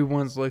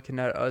 Everyone's looking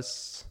at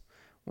us.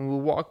 when we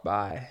walk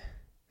by.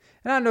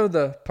 And I know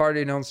the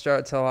party don't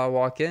start till I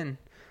walk in,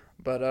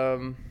 but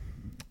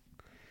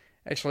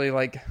actually,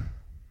 like,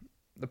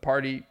 the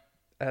party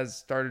has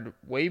started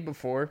way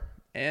before,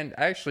 and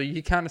actually,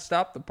 you kind of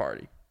stopped the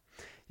party.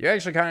 You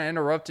actually kind of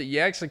interrupted. You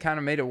actually kind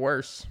of made it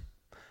worse.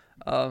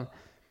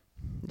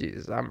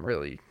 Jesus, I'm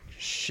really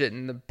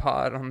shitting the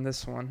pod on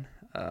this one.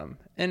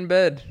 In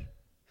bed.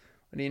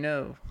 What do you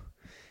know?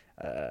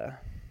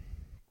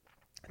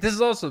 This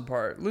is also the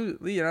part,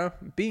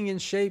 being in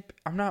shape.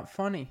 I'm not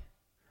funny.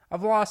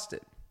 I've lost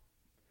it.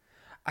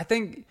 I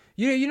think,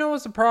 you know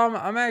what's the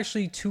problem? I'm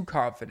actually too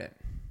confident.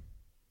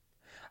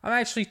 I'm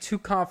actually too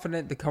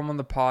confident to come on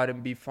the pod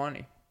and be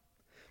funny.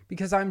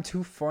 Because I'm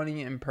too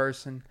funny in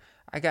person.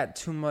 I got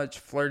too much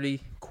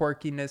flirty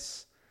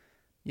quirkiness.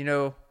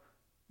 I'm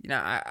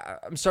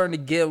starting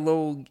to get a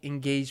little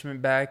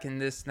engagement back in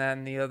this, that,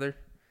 and the other.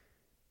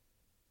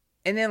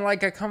 And then,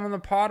 like, I come on the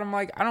pod, I'm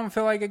like, I don't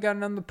feel like I got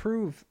nothing to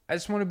prove. I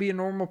just want to be a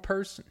normal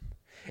person.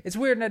 It's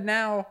weird that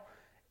now,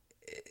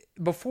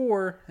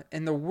 before,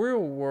 in the real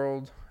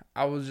world,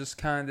 I was just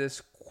kind of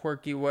this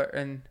quirky,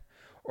 in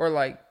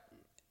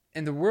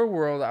the real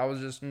world, I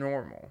was just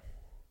normal.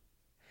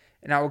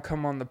 And I would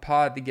come on the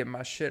pod to get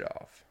my shit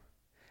off.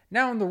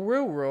 Now, in the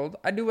real world,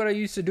 I do what I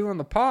used to do on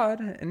the pod,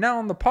 and now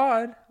on the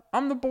pod,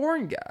 I'm the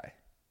boring guy.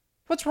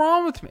 What's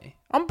wrong with me?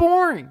 I'm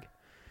boring.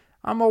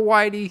 I'm a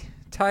whitey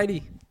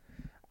tidy.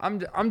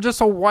 I'm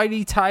just a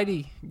whitey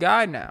tidy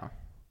guy now.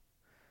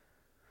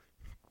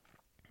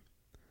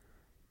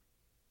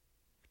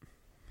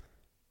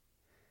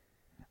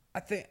 I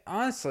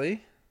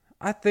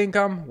think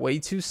I'm way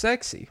too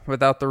sexy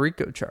without the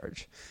Rico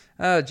charge.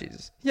 Oh,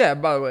 Jesus. Yeah,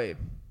 by the way,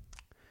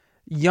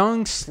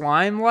 Young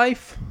Slime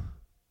Life,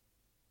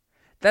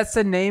 that's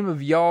the name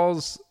of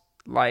y'all's,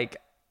 like,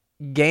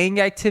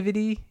 gang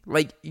activity?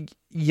 Like,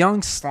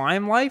 Young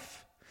Slime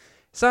Life?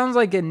 Sounds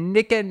like a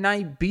Nick at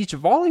Night beach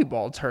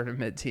volleyball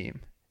tournament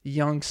team.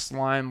 Young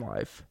Slime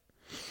Life.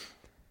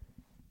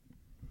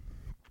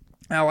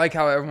 I like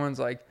how everyone's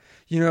like,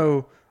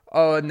 now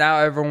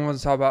everyone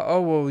wants to talk about,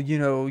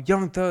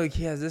 Young Thug,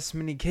 he has this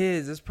many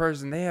kids. This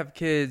person, they have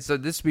kids. So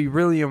this would be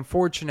really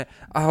unfortunate.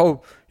 I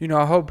hope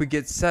it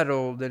gets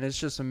settled and it's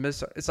just a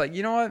miss. It's like,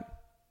 you know what?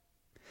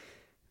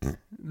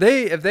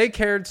 If they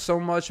cared so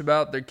much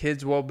about their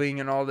kids' well-being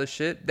and all this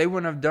shit, they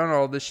wouldn't have done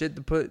all this shit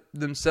to put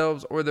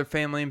themselves or their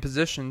family in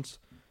positions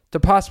to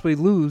possibly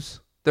lose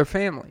their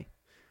family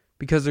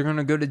because they're going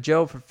to go to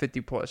jail for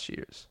 50 plus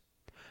years.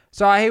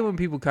 So I hate when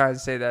people kind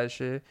of say that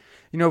shit.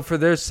 For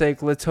their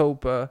sake, let's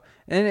hope. And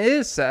it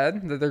is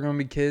sad that they're going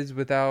to be kids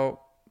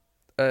without,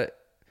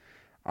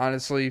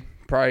 honestly,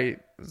 probably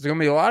there's going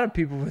to be a lot of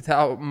people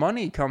without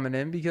money coming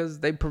in because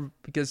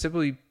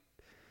simply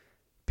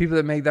people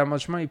that make that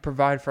much money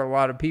provide for a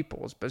lot of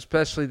people,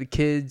 especially the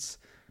kids,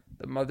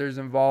 the mothers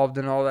involved,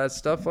 and all that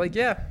stuff. Like,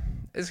 yeah,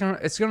 it's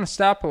gonna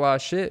stop a lot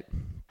of shit.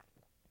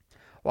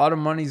 A lot of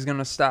money's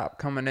gonna stop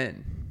coming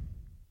in,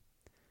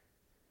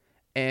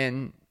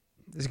 and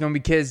there's gonna be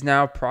kids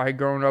now probably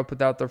growing up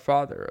without their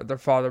father, or their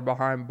father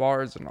behind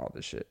bars and all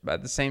this shit. But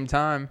at the same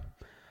time,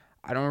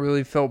 I don't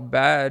really feel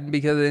bad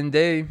because at the end of the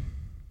day,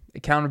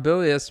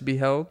 accountability has to be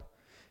held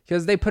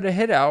because they put a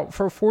hit out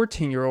for a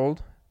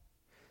 14-year-old.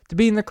 To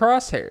be in the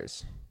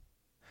crosshairs.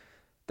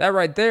 That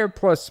right there,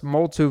 plus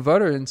multiple of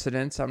other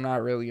incidents, I'm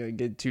not really going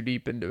to get too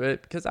deep into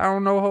it because I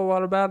don't know a whole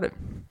lot about it.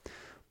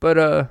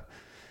 But,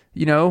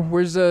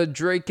 where's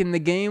Drake in the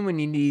game when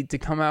you need to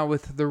come out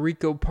with the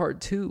Rico Part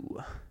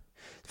 2?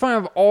 It's funny,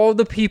 of all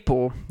the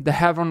people that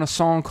have on a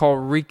song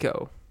called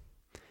Rico,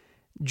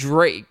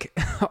 Drake,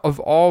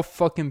 of all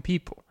fucking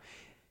people.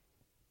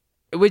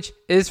 Which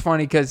is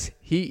funny because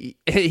he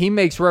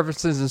makes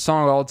references in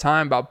songs all the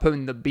time about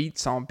putting the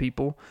beats on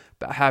people,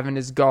 about having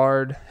his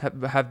guard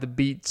have the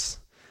beats,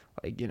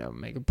 like,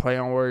 make a play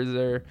on words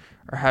there,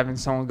 or having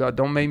someone go,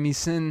 don't make me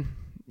sin,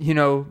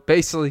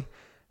 basically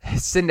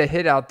send a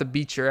hit out to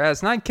beat your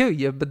ass, not kill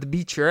you, but to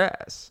beat your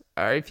ass,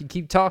 all right, if you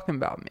keep talking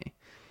about me.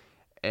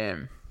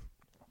 And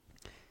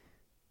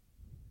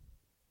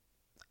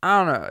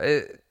I don't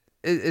know,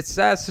 it's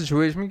that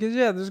situation because,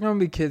 yeah, there's going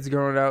to be kids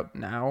growing up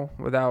now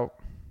without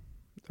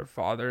their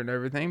father and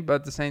everything, but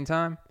at the same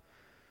time,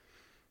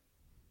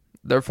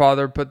 their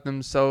father put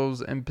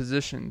themselves in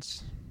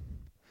positions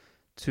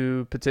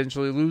to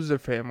potentially lose their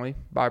family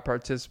by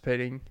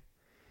participating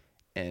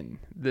in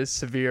this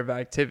severe of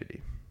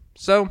activity.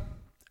 So,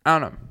 I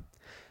don't know.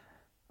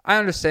 I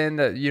understand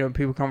that,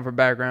 people come from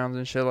backgrounds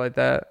and shit like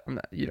that.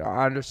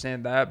 I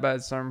understand that, but at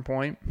a certain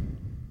point,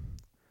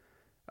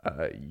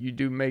 you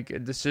do make a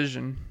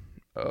decision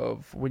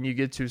of when you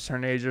get to a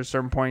certain age or a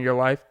certain point in your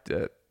life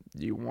that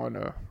you want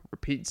to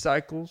repeat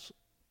cycles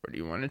or do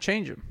you want to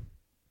change them?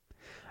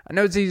 I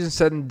know it's easier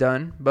said than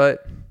done,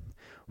 but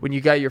when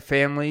you got your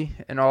family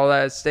and all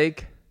that at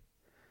stake,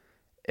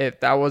 if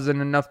that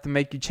wasn't enough to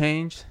make you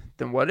change,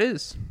 then what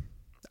is?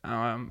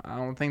 I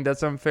don't think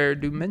that's unfair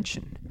to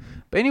mention.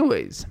 But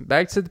anyways,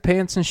 back to the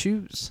pants and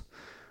shoes.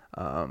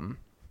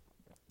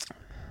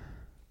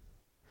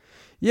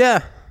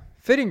 Yeah,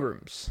 fitting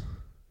rooms.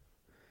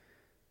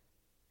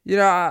 You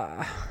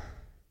know,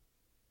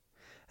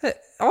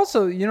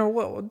 also, you know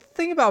what? The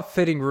thing about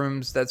fitting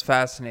rooms that's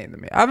fascinating to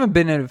me. I haven't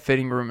been in a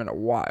fitting room in a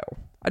while.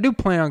 I do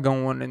plan on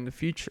going one in the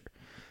future.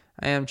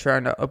 I am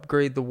trying to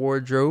upgrade the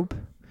wardrobe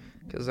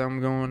because I'm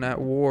going at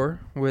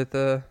war with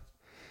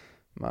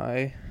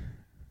my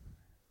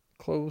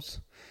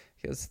clothes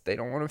because they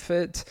don't want to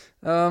fit.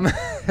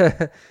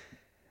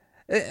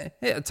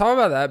 Yeah, talk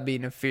about that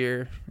being a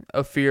fear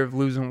of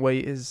losing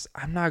weight is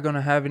I'm not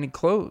gonna have any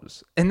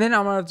clothes, and then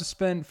I'm gonna have to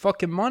spend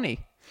fucking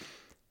money.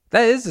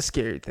 That is the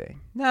scary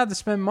thing. Now I have to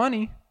spend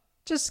money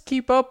just to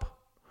keep up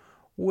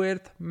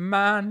with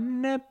my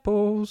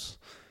nipples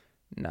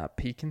not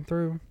peeking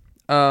through.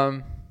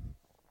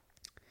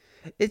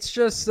 It's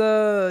just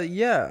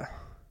yeah.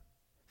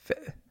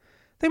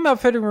 Thing about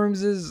fitting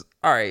rooms is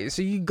alright.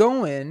 So you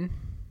go in.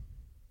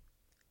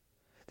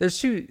 There's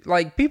two,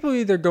 like, people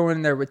either go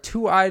in there with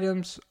 2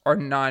 items or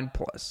 9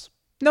 plus.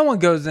 No one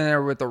goes in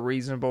there with a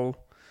reasonable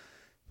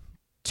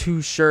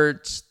 2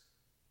 shirts,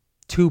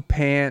 2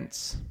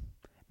 pants,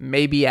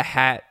 maybe a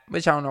hat,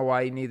 which I don't know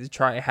why you need to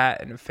try a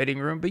hat in a fitting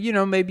room, but you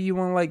know, maybe you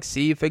want to like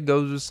see if it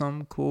goes with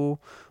something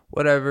cool,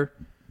 whatever.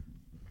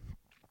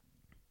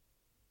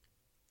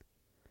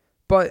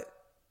 But,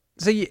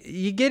 so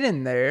you get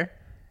in there.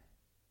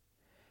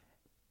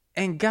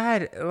 And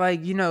God,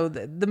 like, you know,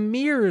 the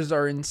mirrors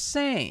are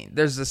insane.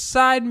 There's a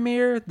side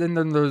mirror, then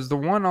there's the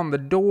one on the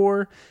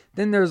door,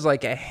 then there's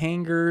like a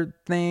hanger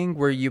thing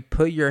where you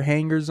put your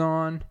hangers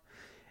on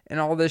and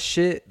all this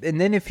shit. And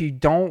then if you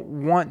don't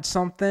want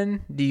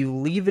something, do you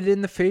leave it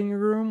in the fitting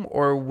room?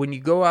 Or when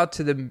you go out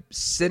to the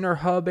center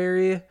hub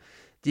area,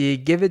 do you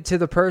give it to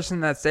the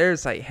person that's there?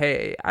 It's like,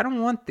 hey, I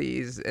don't want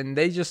these. And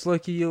they just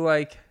look at you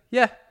like,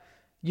 yeah,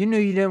 you knew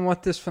you didn't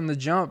want this from the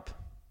jump.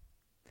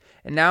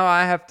 And now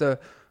I have to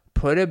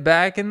put it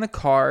back in the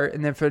car,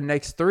 and then for the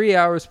next 3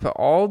 hours, put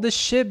all the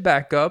shit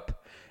back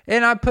up.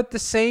 And I put the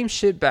same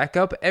shit back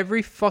up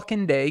every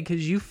fucking day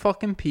because you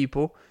fucking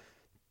people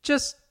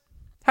just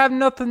have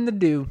nothing to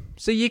do.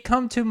 So you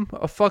come to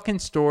a fucking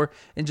store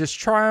and just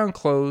try on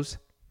clothes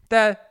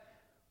that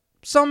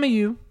some of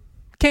you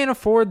can't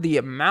afford the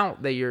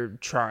amount that you're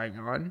trying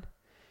on.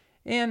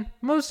 And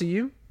most of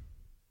you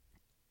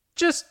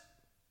just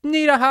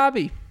need a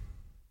hobby.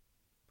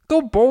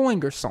 Go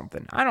bowling or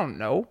something. I don't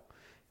know.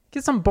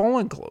 Get some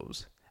bowling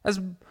clothes. As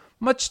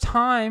much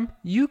time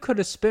you could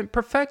have spent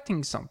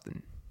perfecting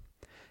something.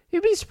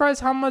 You'd be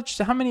surprised how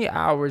many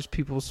hours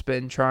people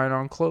spend trying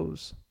on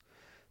clothes.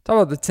 Talk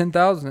about the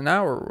 10,000 an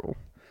hour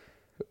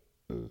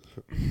rule.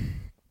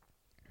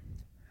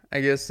 I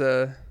guess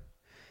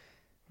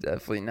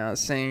definitely not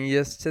saying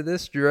yes to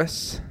this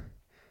dress.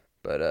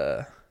 But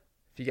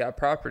if you got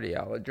property,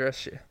 I'll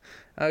address you.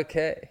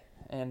 Okay.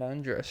 And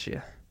undress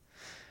you.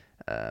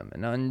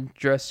 And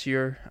undress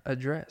your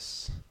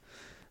address.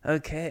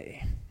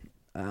 Okay.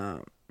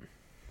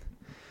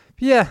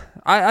 Yeah,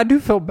 I do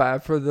feel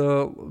bad for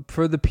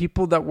the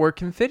people that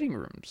work in fitting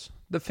rooms.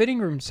 The fitting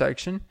room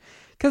section.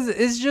 Because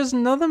it's just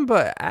nothing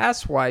but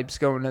ass wipes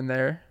going in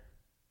there.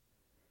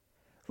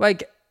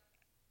 Like,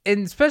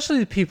 and especially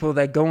the people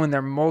that go in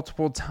there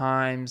multiple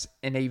times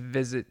in a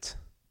visit.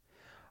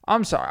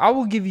 I'm sorry, I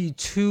will give you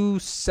 2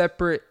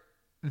 separate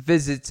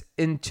visits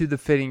into the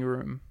fitting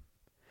room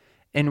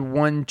in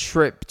one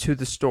trip to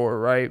the store,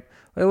 right?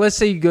 Like, let's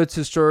say you go to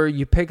the store,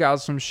 you pick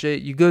out some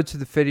shit, you go to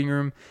the fitting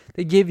room,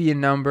 they give you a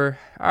number.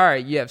 All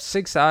right, you have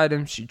 6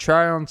 items, you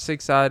try on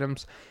 6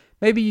 items.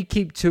 Maybe you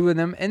keep 2 of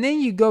them, and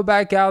then you go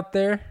back out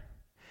there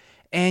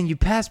and you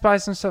pass by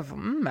some stuff.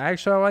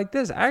 Actually, I like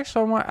this.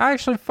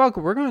 Actually, fuck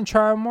it, we're going to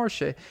try on more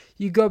shit.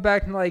 You go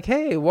back and like,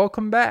 hey,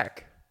 welcome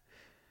back.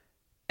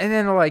 And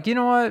then they're like, you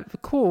know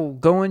what? Cool,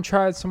 go and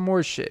try some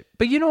more shit.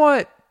 But you know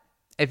what?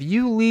 If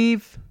you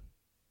leave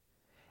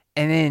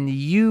and then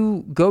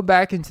you go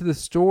back into the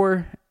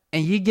store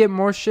and you get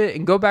more shit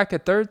and go back a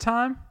 3rd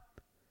time,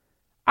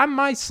 I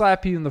might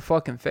slap you in the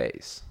fucking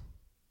face.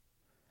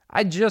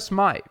 I just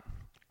might.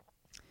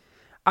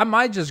 I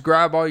might just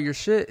grab all your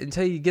shit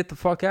until you get the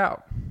fuck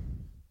out.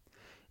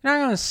 You're not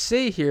going to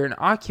sit here and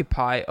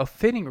occupy a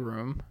fitting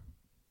room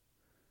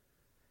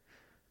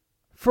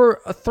for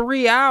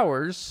 3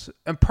 hours,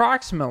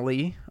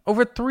 approximately,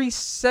 over 3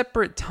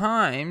 separate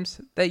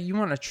times that you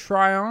want to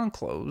try on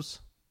clothes.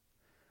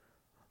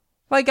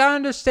 Like, I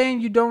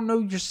understand you don't know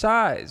your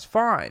size.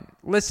 Fine.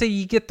 Let's say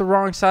you get the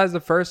wrong size the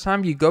first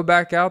time. You go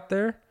back out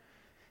there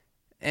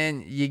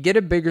and you get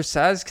a bigger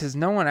size because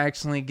no one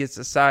actually gets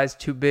a size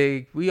too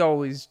big. We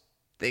always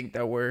think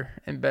that we're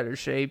in better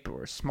shape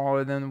or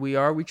smaller than we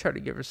are. We try to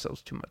give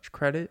ourselves too much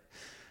credit.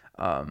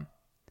 And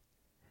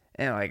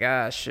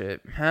like,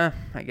 shit.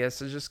 I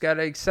guess I just got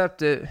to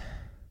accept it.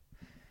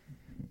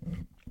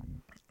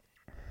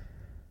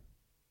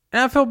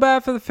 And I feel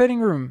bad for the fitting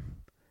room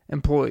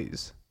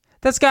employees.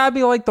 That's got to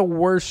be like the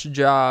worst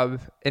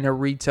job in a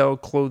retail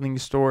clothing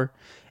store.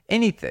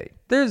 Anything.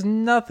 There's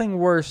nothing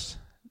worse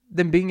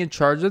than being in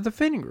charge of the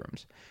fitting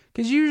rooms.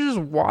 Because you're just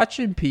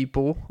watching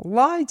people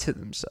lie to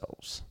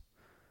themselves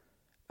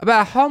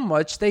about how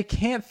much they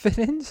can't fit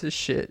into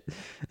shit.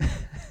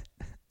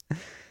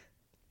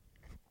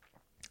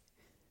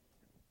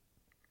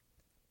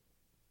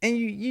 And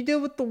you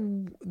deal with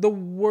the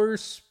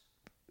worst.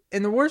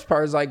 And the worst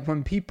part is like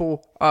when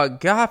people,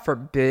 God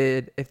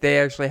forbid, if they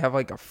actually have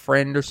like a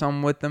friend or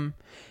something with them,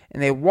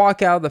 and they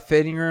walk out of the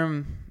fitting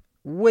room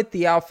with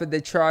the outfit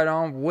they tried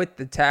on, with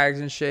the tags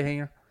and shit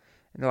hanging, and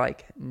they're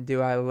like,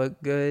 "Do I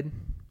look good?"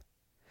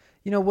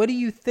 You know, what do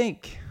you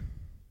think?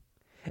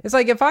 It's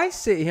like if I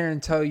sit here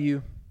and tell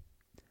you,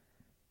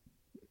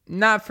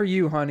 "Not for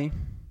you, honey."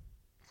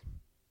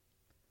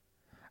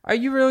 Are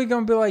you really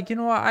gonna be like, you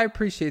know what? I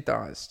appreciate the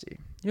honesty.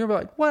 You're gonna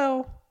be like,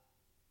 well.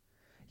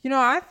 You know,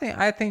 I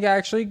think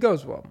actually it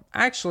goes well.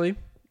 Actually,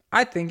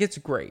 I think it's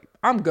great.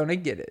 I'm gonna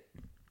get it.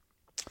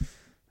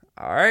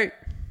 All right.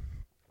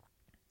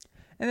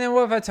 And then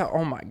what if I tell,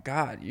 oh my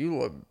God, you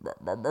look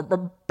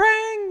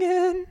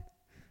banging.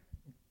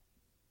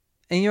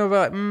 And you'll be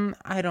like,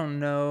 I don't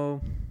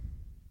know.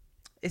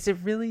 Is it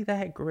really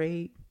that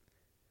great?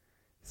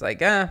 It's like,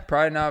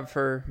 probably not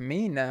for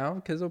me now,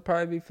 because it'll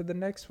probably be for the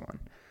next one.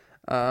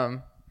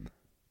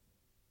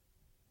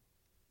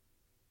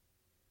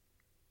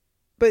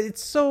 But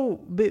it's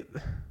so...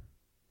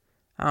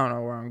 I don't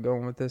know where I'm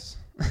going with this.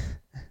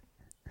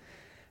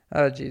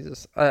 Oh,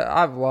 Jesus.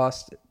 I've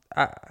lost it.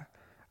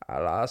 I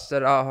lost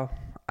it all.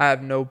 I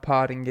have no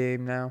potting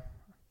game now.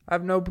 I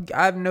have no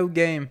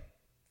game.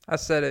 I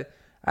said it.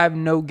 I have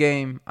no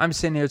game. I'm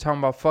sitting here talking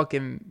about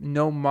fucking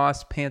no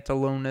moss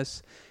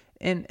pantalones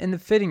in the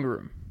fitting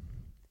room.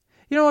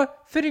 You know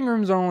what? Fitting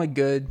rooms are only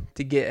good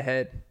to get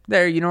head.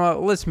 There, you know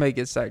what? Let's make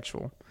it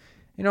sexual.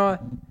 You know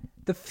what?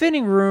 The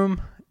fitting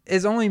room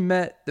is only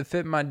meant to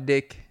fit my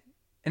dick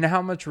and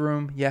how much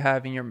room you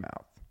have in your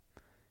mouth.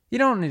 You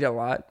don't need a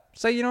lot.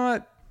 So you know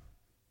what?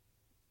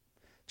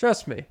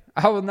 Trust me,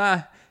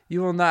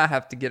 you will not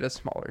have to get a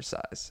smaller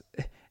size.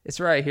 It's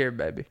right here,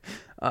 baby.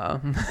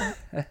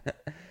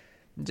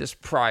 Just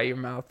pry your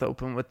mouth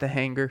open with the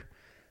hanger.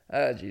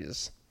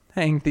 Jesus.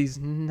 Hang these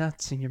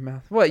nuts in your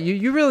mouth. What,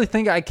 you really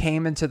think I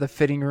came into the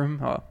fitting room?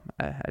 Oh,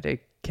 I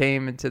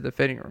came into the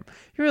fitting room.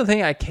 You really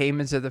think I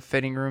came into the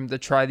fitting room to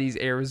try these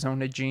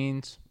Arizona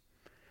jeans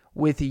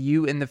with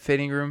you in the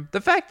fitting room?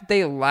 The fact that they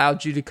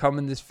allowed you to come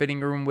in this fitting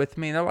room with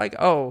me, and they're like,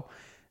 oh,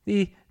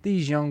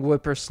 these young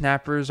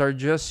whippersnappers are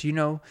just,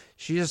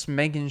 she's just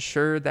making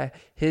sure that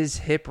his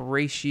hip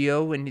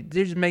ratio, and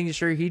they're just making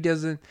sure he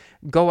doesn't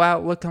go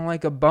out looking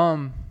like a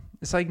bum.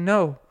 It's like,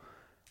 no,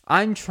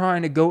 I'm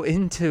trying to go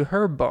into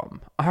her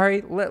bum. All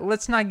right,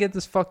 let's not get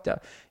this fucked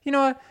up. You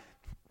know what?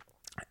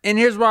 And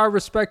here's why I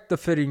respect the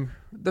fitting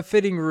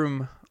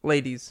room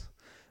ladies,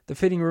 the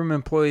fitting room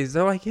employees.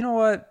 They're like, you know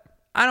what?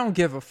 I don't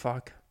give a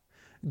fuck.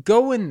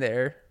 Go in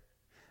there,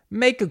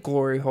 make a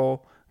glory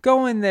hole.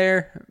 Go in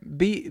there,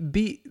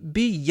 be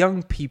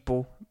young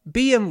people.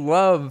 Be in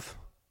love.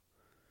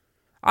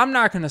 I'm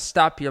not going to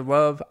stop your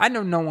love. I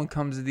know no one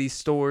comes to these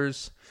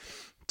stores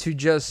to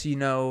just,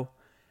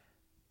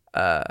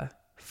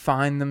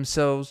 find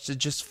themselves, to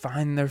just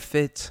find their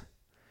fit.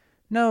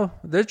 No,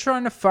 they're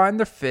trying to find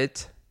their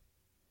fit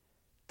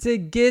to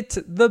get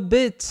the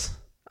bit.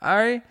 All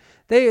right?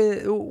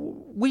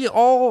 We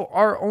all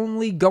are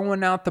only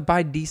going out to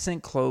buy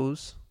decent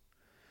clothes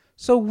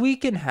so we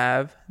can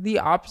have the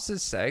opposite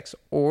sex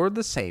or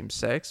the same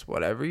sex,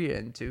 whatever you're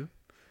into.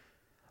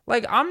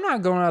 Like, I'm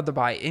not going out to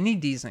buy any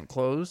decent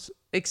clothes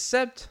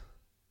except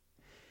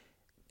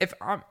if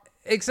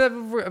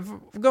we're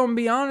going to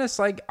be honest,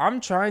 like, I'm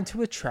trying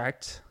to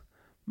attract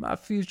my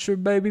future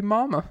baby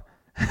mama.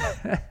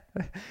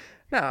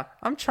 No,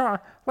 I'm trying,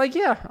 like,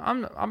 yeah,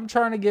 I'm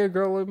trying to get a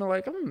girl looking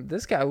like,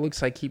 this guy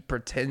looks like he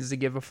pretends to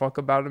give a fuck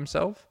about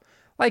himself.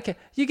 Like,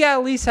 you gotta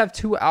at least have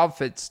 2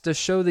 outfits to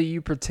show that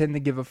you pretend to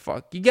give a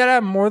fuck. You gotta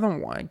have more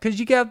than one, because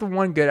you gotta have the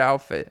one good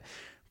outfit.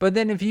 But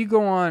then if you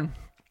go on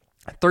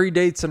 3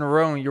 dates in a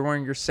row and you're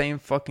wearing your same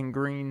fucking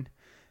green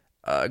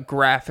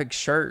graphic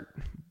shirt,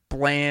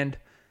 bland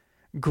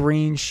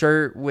green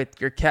shirt with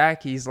your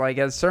khakis, like,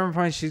 at a certain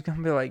point she's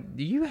gonna be like,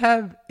 do you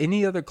have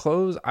any other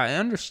clothes? I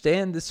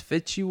understand this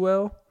fits you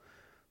well,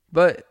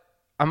 but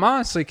I'm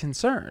honestly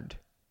concerned.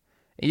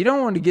 You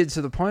don't want to get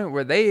to the point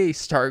where they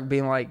start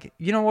being like,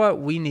 you know what,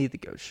 we need to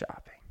go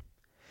shopping.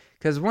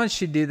 Because once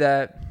you do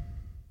that,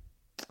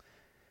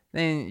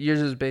 then you're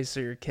just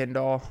basically your Ken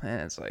doll,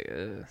 and it's like,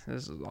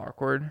 this is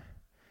awkward.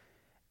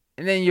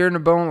 And then you're in a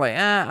bone like,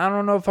 I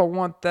don't know if I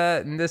want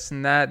that and this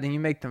and that. Then you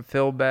make them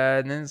feel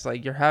bad. And then it's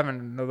like you're having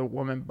another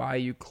woman buy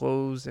you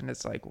clothes. And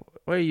it's like,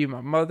 what are you, my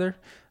mother?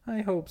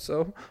 I hope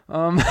so.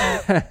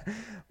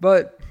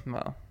 But,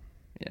 well,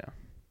 yeah.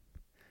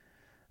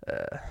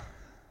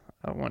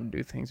 I want to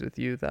do things with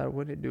you that I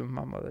wouldn't do with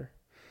my mother.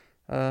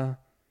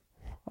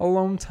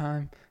 Alone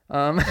time.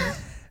 I'm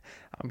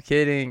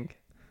kidding.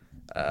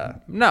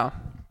 No.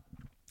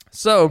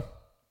 So,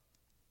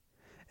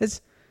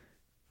 it's...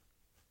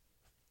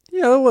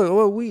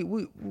 look,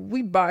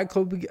 we buy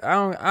clothes.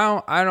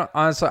 I don't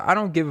honestly, I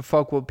don't give a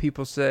fuck what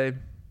people say.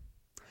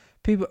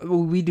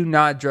 We do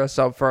not dress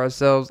up for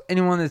ourselves.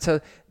 Anyone that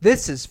says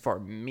this is for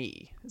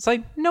me, it's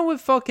like, no, it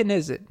fucking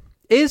isn't.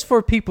 It is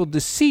for people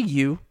to see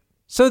you.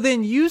 So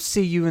then you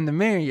see you in the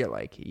mirror. You're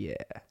like, yeah,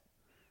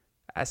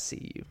 I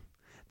see you.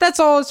 That's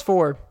all it's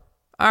for.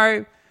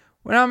 Alright,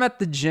 when I'm at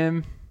the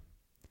gym,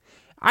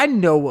 I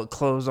know what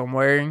clothes I'm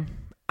wearing.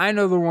 I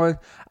know the one.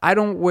 I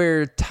don't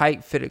wear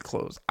tight fitted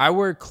clothes. I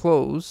wear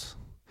clothes.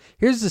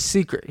 Here's the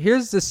secret.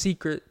 Here's the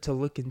secret to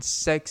looking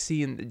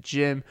sexy in the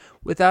gym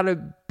without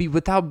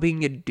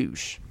being a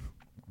douche.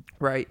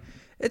 Right?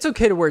 It's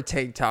okay to wear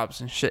tank tops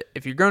and shit.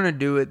 If you're gonna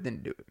do it,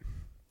 then do it.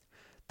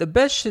 The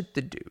best shit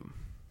to do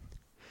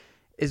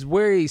is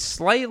wear a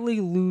slightly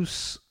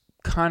loose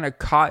kind of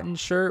cotton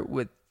shirt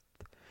with,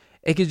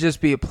 it could just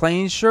be a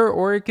plain shirt,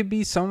 or it could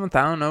be some with,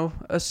 I don't know,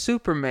 a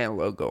Superman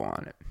logo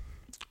on it.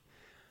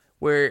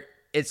 Where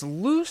it's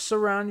loose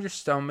around your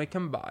stomach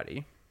and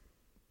body,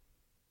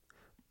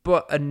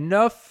 but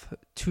enough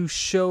to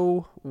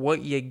show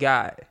what you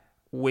got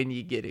when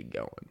you get it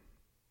going.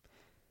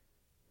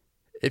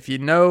 If you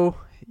know,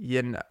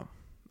 you know.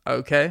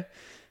 Okay?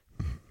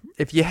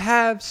 If you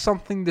have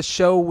something to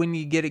show when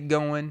you get it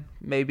going,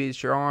 maybe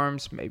it's your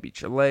arms, maybe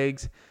it's your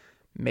legs,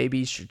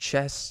 maybe it's your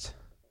chest.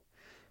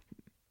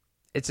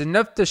 It's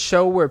enough to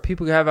show where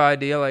people have an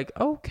idea like,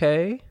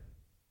 okay.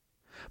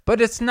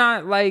 But it's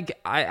not like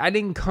I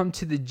didn't come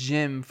to the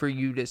gym for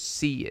you to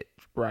see it,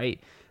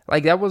 right?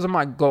 Like, that wasn't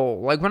my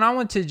goal. Like, when I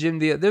went to the gym,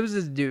 there was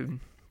this dude.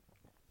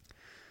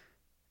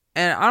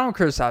 And I don't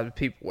criticize what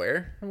people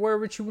wear. Wear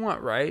what you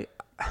want, right?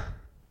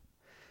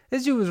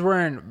 This dude was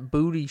wearing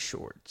booty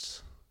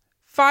shorts.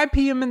 5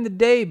 p.m. in the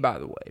day, by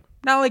the way.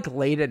 Not like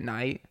late at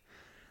night.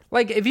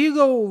 Like, if you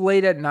go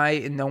late at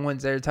night and no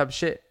one's there type of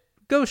shit,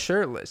 go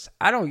shirtless.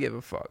 I don't give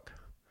a fuck.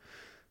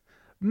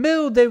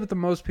 Middle of the day with the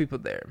most people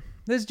there.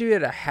 This dude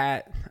had a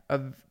hat,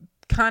 a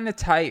kind of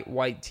tight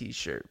white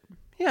t-shirt.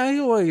 Yeah,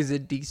 he was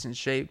in decent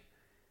shape.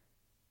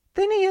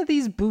 Then he had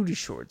these booty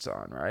shorts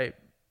on, right?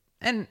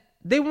 And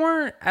they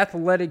weren't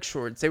athletic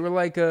shorts. They were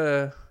like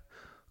a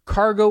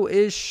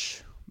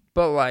cargo-ish,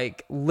 but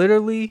like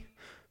literally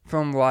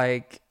from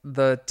like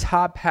the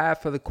top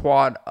half of the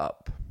quad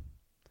up.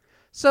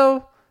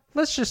 So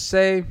let's just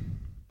say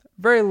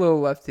very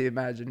little left to the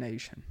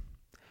imagination.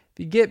 If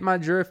you get my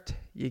drift,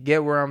 you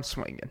get where I'm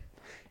swinging.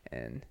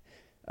 And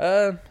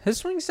his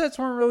swing sets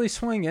weren't really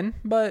swinging,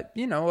 but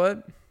you know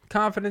what?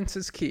 Confidence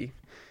is key.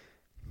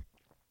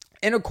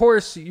 And of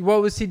course,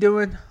 what was he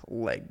doing?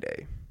 Leg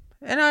day.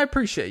 And I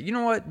appreciate it. You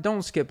know what?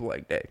 Don't skip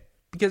leg day.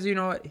 Because you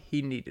know what?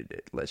 He needed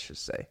it, let's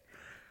just say.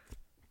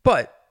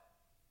 But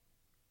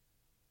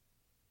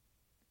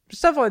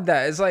stuff like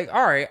that is like,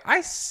 all right, I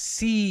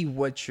see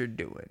what you're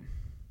doing.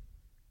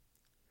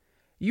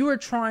 You are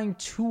trying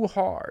too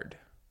hard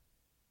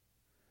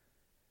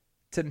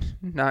to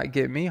not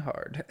get me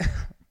hard.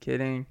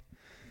 Kidding.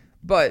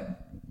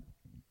 But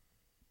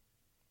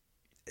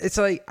it's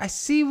like, I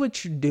see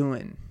what you're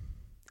doing.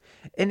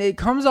 And it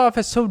comes off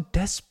as so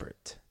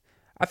desperate.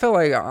 I feel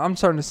like I'm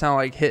starting to sound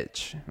like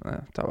Hitch.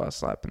 Talk about a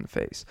slap in the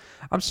face.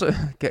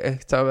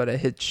 Talk about a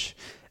hitch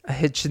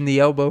in the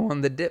elbow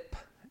on the dip.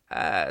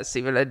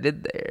 See what I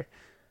did there.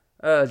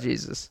 Oh,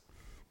 Jesus.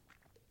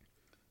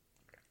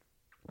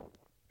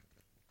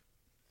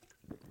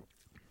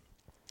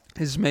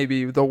 This may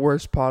be the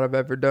worst pod I've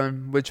ever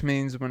done, which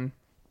means when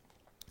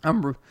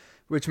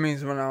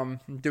I'm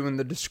doing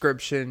the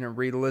description and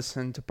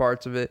re-listen to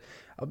parts of it,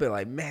 I'll be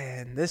like,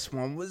 man, this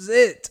one was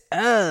it.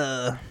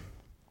 But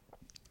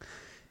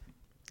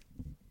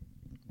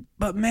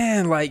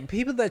man, like,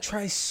 people that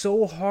try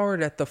so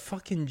hard at the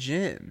fucking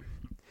gym.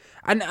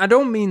 I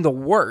don't mean the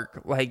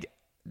work. Like,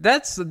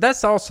 that's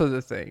also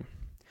the thing.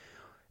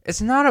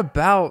 It's not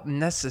about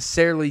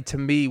necessarily, to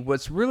me,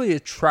 what's really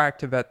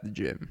attractive at the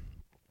gym.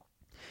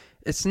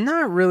 It's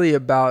not really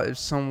about if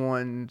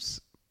someone's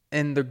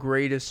in the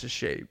greatest of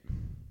shape.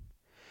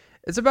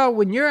 It's about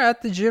when you're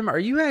at the gym, are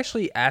you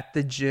actually at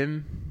the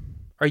gym?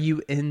 Are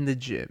you in the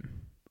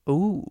gym?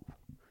 Ooh.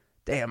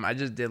 Damn, I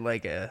just did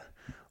like a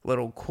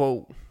little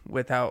quote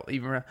without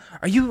even...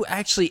 Are you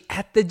actually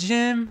at the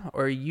gym,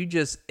 or are you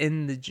just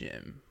in the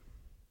gym?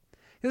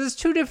 Because it's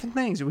two different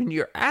things. When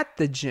you're at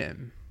the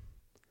gym,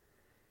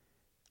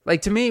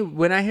 like, to me,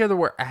 when I hear the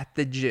word at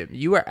the gym,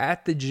 you are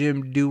at the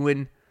gym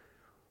doing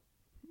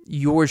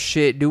your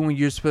shit, doing what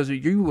you're supposed to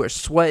do. You were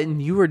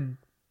sweating, you were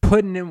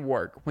putting in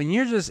work. When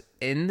you're just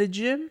in the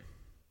gym,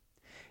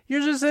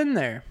 you're just in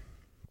there.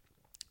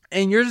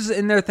 And you're just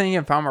in there thinking,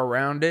 if I'm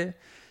around it,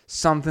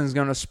 something's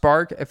going to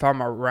spark. If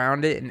I'm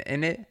around it and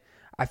in it,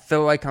 I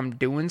feel like I'm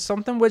doing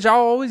something, which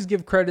I'll always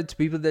give credit to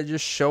people that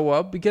just show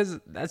up, because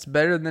that's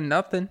better than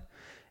nothing.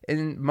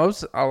 And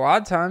a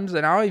lot of times,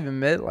 and I'll even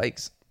admit, like,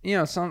 you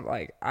know,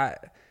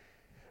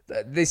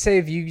 they say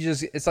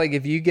it's like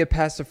if you get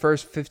past the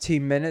first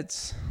 15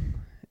 minutes,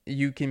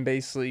 you can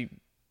basically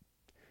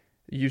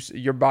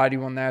your body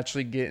will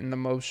naturally get in the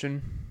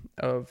motion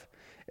of,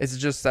 it's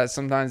just that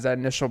sometimes that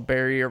initial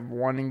barrier of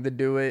wanting to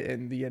do it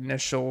and the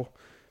initial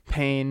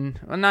pain,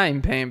 well, not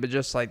even pain, but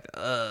just like,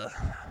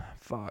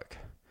 fuck.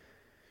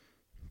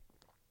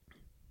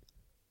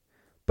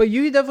 But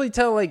you can definitely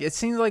tell, like, it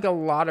seems like a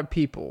lot of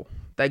people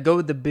that go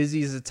at the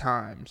busiest of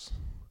times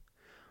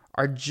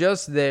are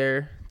just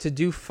there to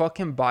do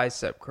fucking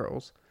bicep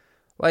curls.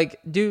 Like,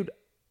 dude,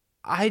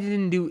 I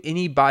didn't do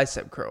any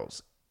bicep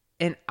curls.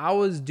 and I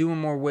was doing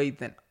more weight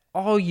than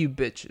all you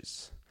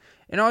bitches.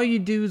 And all you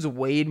dudes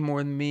weighed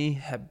more than me,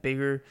 have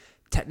bigger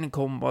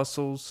technical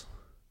muscles.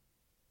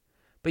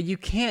 But you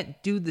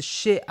can't do the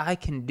shit I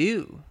can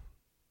do.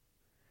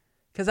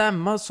 Because I have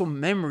muscle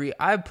memory.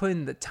 I put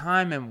in the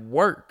time and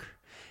work.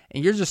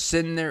 And you're just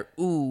sitting there,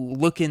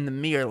 look in the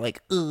mirror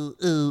like,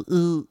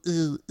 look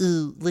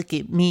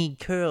at me,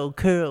 curl.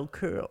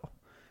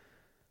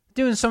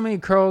 Doing so many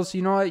curls,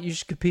 you know what? You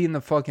should compete in the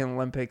fucking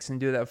Olympics and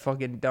do that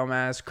fucking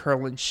dumbass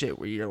curling shit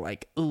where you're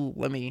like,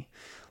 let me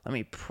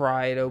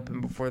pry it open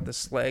before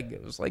this leg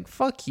goes. Like,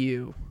 fuck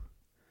you.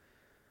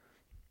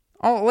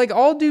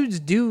 All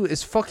dudes do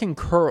is fucking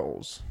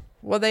curls.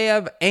 Well, they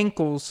have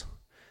ankles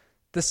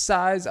the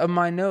size of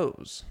my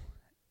nose.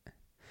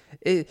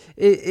 It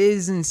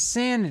is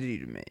insanity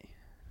to me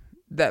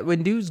that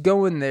when dudes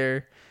go in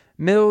there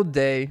middle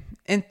day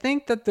and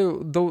think that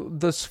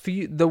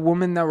the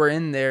women that were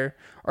in there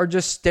are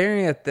just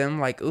staring at them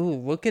like,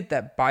 look at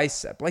that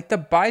bicep. Like the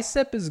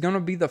bicep is gonna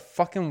be the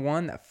fucking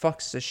one that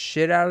fucks the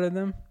shit out of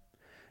them.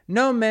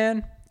 No,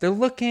 man. They're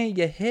looking at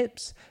your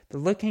hips. They're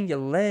looking at your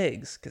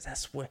legs. Because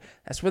that's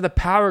where the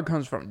power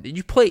comes from. Did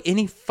you play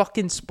any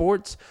fucking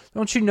sports?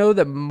 Don't you know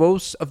that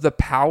most of the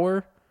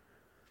power,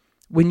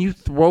 when you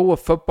throw a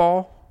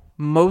football,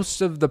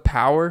 most of the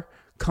power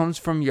comes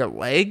from your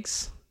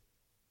legs?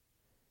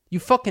 You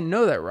fucking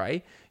know that,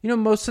 right? You know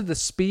most of the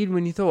speed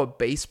when you throw a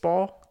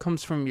baseball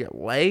comes from your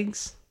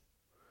legs?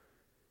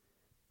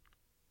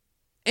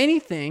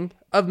 Anything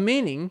of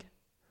meaning,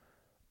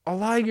 a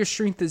lot of your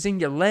strength is in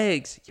your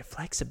legs, your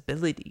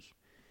flexibility.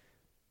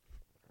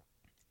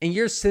 And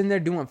you're sitting there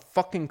doing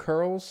fucking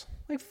curls?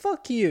 Like,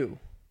 fuck you.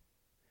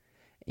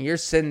 And you're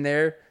sitting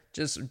there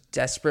just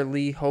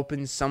desperately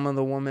hoping some of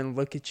the women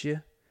look at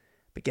you.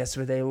 But guess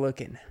where they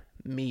looking?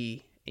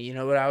 Me. And you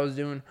know what I was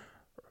doing?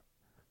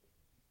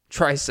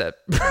 Tricep.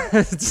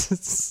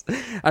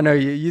 I know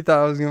you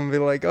thought I was going to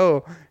be like,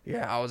 oh,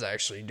 yeah, I was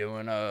actually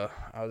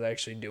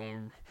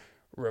doing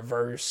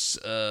reverse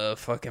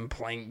fucking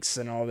planks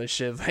and all this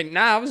shit. Like,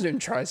 nah, I was doing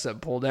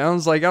tricep pull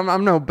downs. Like,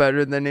 I'm no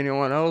better than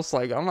anyone else.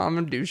 Like, I'm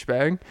a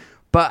douchebag.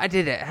 But I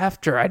did it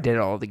after I did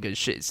all the good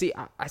shit. See,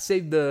 I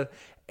saved the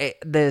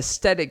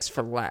aesthetics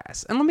for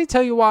last. And let me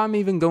tell you why I'm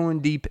even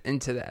going deep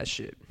into that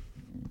shit.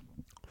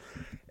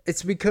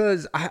 It's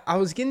because I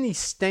was getting these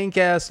stank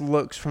ass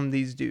looks from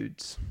these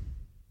dudes.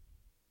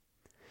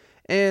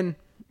 And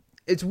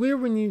it's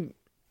weird when you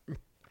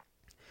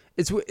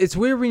It's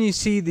weird when you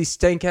see these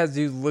stank ass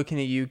dudes looking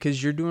at you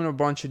because you're doing a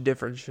bunch of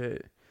different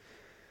shit.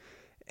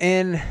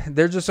 And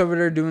they're just over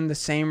there doing the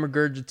same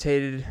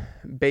regurgitated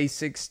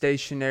basic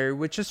stationary,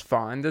 which is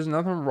fine. There's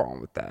nothing wrong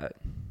with that.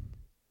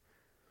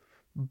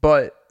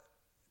 But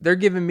they're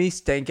giving me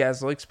stank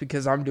ass looks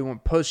because I'm doing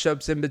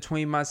push-ups in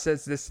between my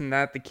sets, this and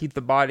that, to keep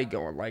the body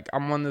going. Like,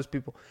 I'm one of those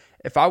people.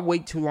 If I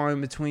wait too long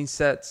in between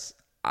sets,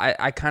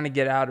 I kind of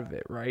get out of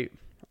it, right?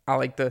 I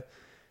like to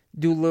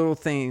do little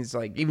things,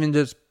 like even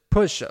just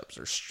push-ups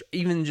or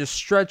even just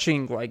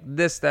stretching, like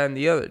this, that, and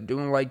the other.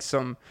 Doing like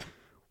some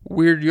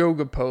weird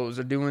yoga pose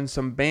or doing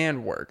some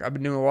band work. I've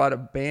been doing a lot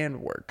of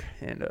band work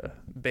and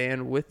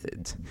band with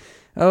it.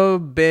 Oh,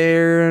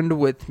 band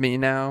with me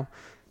now.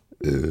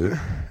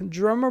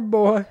 Drummer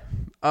boy.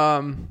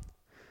 Because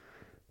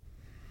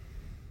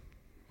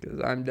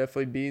I'm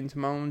definitely beating to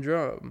my own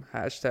drum.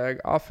 Hashtag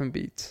often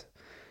beats.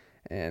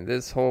 And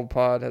this whole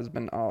pod has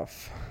been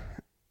off.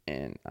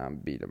 And I'm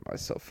beating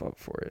myself up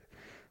for it.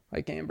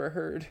 Like Amber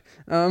Heard.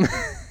 I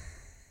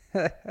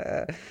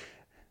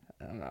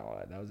don't know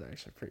why. That was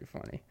actually pretty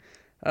funny.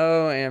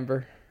 Oh,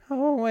 Amber.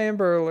 Oh,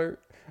 Amber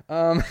alert.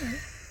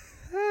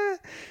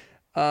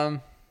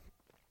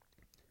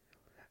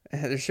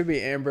 There should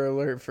be Amber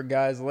alert for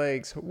guys'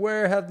 legs.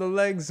 Where have the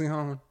legs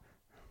gone?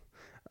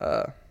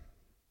 But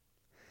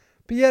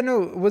yeah,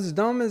 no, what's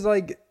dumb is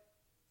like,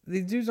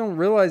 these dudes don't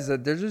realize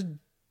that they're just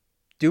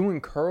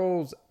doing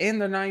curls and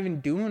they're not even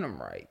doing them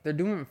right. They're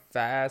doing them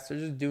fast. They're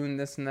just doing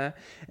this and that.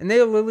 And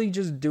they're literally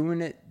just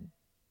doing it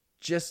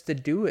just to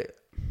do it.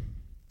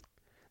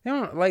 They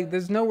don't, like,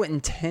 there's no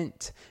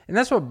intent. And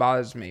that's what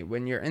bothers me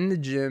when you're in the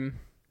gym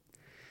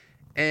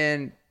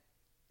and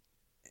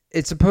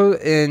it's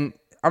supposed, and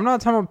I'm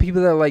not talking about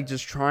people that are like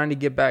just trying to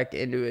get back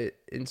into it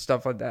and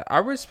stuff like that. I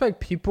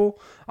respect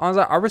people.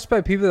 Honestly, I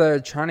respect people that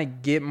are trying to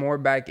get more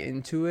back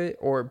into it,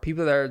 or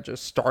people that are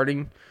just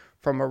starting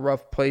from a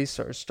rough place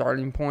or a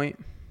starting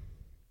point.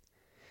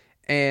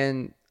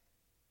 And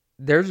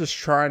they're just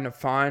trying to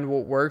find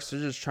what works. They're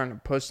just trying to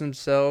push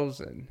themselves.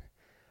 And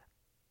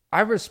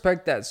I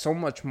respect that so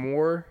much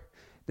more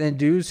than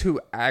dudes who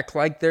act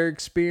like they're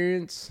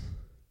experienced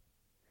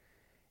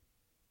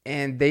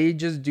and they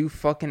just do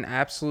fucking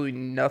absolutely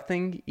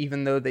nothing,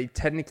 even though they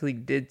technically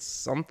did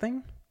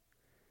something.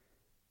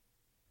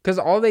 Because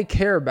all they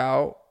care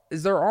about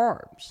is their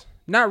arms.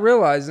 Not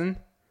realizing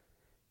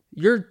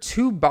your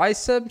two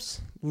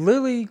biceps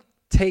literally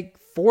take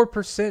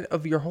 4%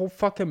 of your whole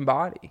fucking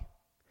body.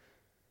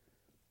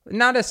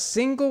 Not a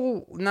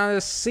single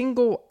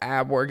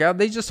ab workout.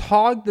 They just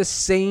hog the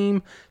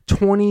same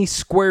 20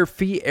 square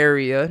feet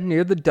area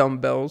near the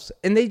dumbbells,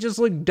 and they just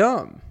look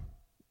dumb.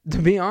 To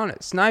be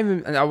honest, I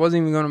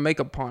wasn't even going to make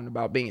a pun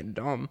about being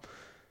dumb,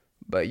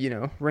 but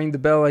ring the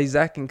bell like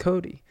Zach and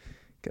Cody,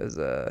 because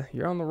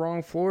you're on the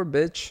wrong floor,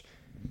 bitch.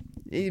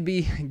 You'd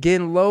be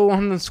getting low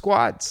on the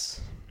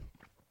squats,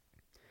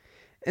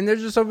 and they're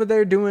just over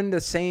there doing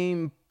the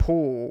same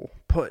pull,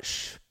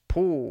 push,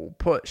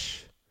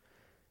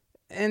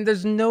 and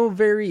there's no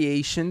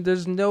variation.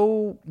 There's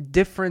no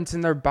difference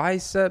in their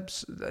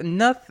biceps,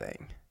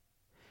 nothing.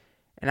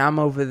 And I'm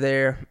over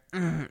there,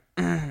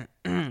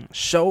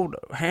 shoulder,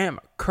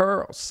 hammer,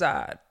 curl,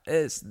 side,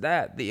 this,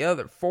 that, the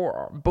other,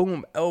 forearm,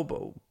 boom,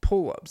 elbow,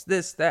 pull-ups,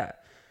 this,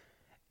 that.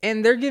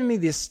 And they're giving me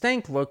this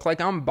stank look like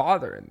I'm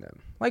bothering them.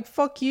 Like,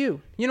 fuck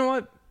you. You know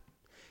what?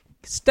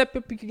 Step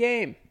up your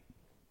game.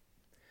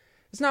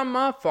 It's not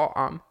my fault.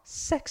 I'm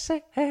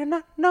sexy and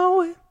I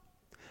know it.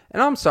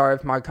 And I'm sorry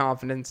if my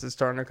confidence is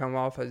starting to come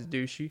off as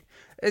douchey.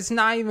 It's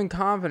not even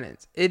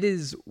confidence. It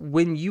is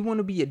when you want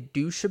to be a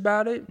douche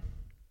about it.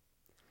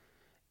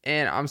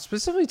 And I'm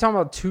specifically talking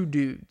about two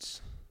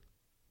dudes.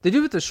 The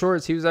dude with the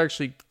shorts, he was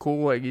actually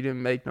cool. Like, he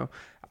didn't make no...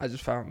 I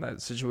just found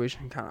that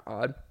situation kind of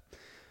odd.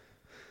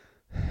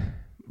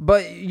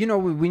 But,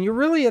 when you're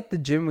really at the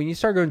gym, when you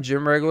start going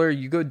gym regular,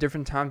 you go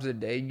different times of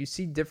the day, you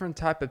see different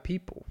type of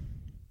people.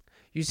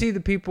 You see the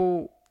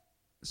people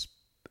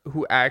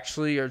who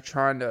actually are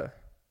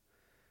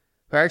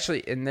who are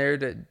actually in there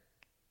to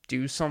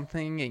do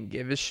something and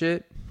give a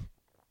shit.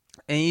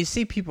 And you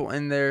see people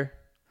in there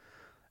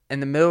in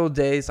the middle of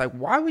the day. It's like,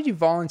 why would you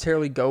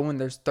voluntarily go when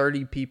there's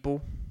 30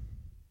 people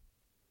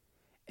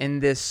in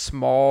this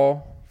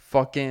small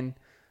fucking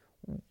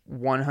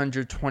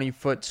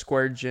 120-foot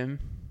square gym?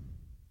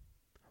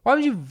 Why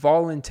would you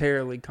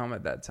voluntarily come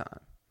at that time?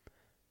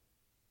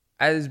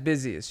 At its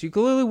busiest. You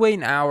could literally wait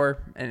an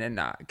hour and then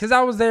not. Because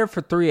I was there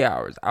for 3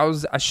 hours.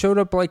 I showed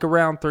up like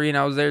around 3 and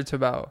I was there till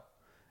about...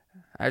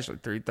 Actually,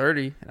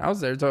 3:30, and I was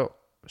there till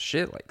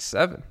like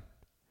 7.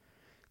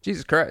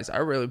 Jesus Christ, I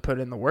really put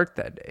in the work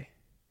that day.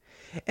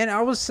 And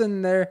I was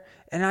sitting there,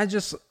 and I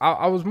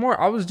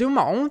was doing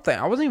my own thing.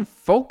 I wasn't even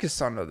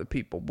focused on other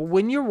people. But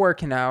when you're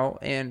working out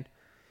and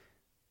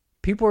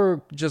people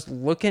are just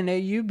looking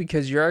at you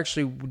because you're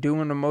actually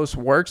doing the most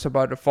work, so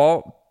by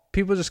default,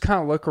 people just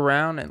kind of look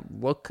around and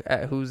look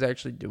at who's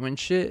actually doing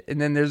shit. And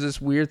then there's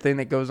this weird thing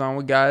that goes on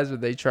with guys where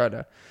they try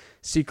to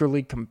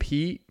secretly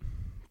compete.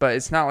 But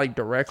it's not like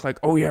direct, like,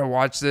 oh yeah,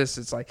 watch this.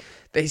 It's like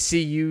they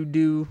see you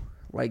do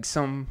like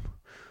some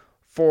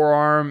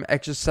forearm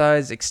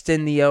exercise,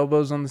 extend the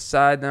elbows on the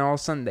side, then all of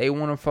a sudden they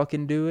want to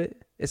fucking do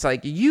it. It's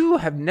like, you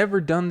have never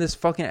done this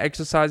fucking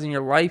exercise in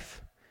your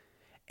life,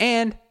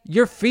 and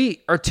your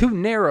feet are too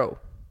narrow.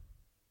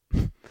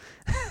 You're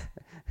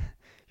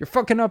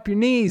fucking up your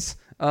knees.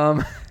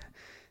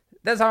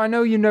 That's how I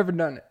know you've never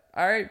done it.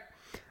 All right.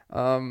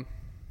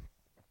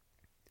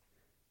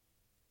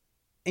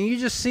 And you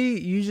just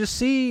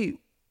see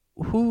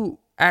who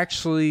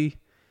actually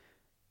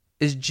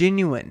is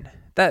genuine.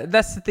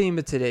 That's the theme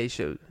of today's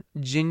show,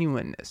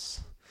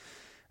 genuineness.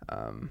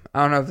 I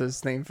don't know if this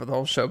is the theme for the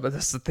whole show, but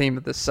that's the theme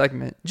of this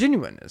segment.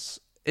 Genuineness.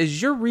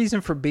 Is your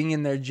reason for being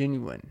in there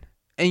genuine?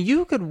 And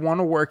you could want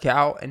to work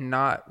out and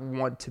not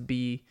want to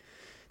be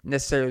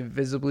necessarily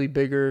visibly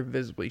bigger,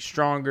 visibly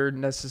stronger,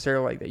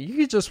 necessarily like that. You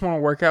could just want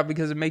to work out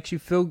because it makes you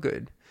feel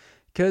good.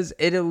 Because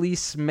it at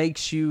least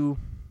makes you...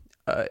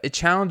 it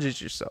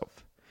challenges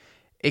yourself.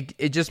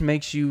 It just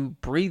makes you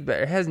breathe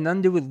better. It has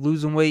nothing to do with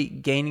losing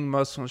weight, gaining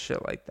muscle, and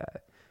shit like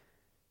that.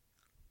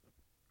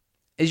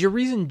 Is your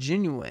reason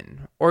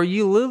genuine? Or are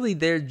you literally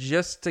there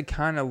just to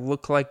kind of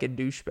look like a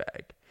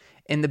douchebag?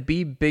 And to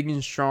be big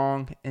and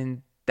strong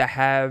and to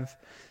have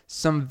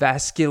some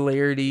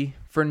vascularity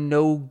for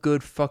no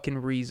good fucking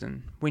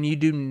reason. When you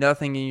do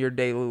nothing in your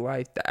daily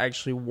life to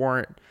actually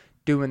warrant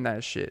doing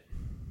that shit.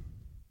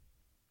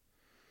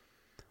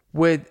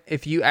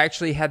 If you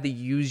actually had to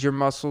use your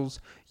muscles,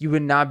 you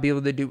would not be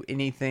able to do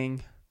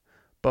anything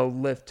but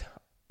lift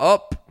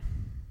up.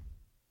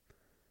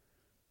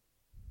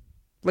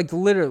 Like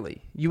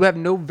literally, you have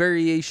no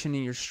variation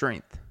in your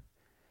strength.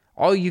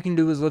 All you can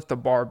do is lift a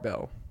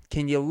barbell.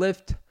 Can you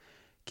lift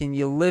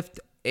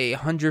a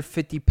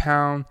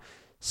 150-pound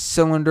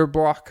cylinder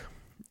block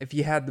if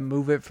you had to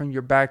move it from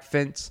your back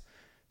fence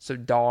so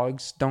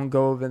dogs don't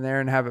go over there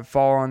and have it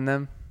fall on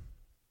them?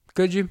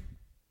 Could you?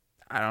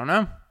 I don't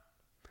know.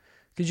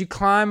 Could you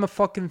climb a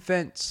fucking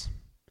fence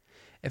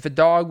if a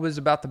dog was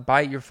about to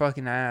bite your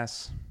fucking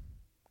ass?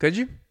 Could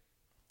you?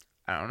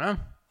 I don't know.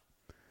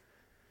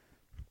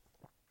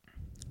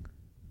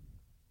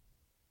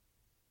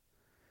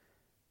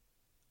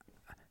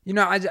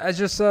 I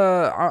just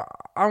I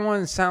don't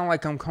want to sound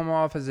like I'm coming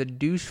off as a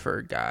douche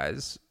for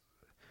guys.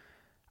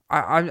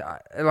 I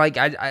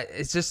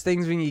it's just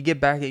things when you get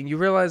back and you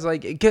realize,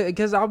 like,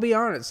 because I'll be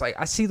honest, like,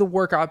 I see the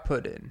work I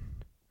put in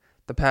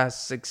the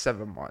past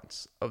 6-7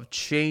 months of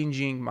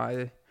changing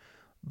my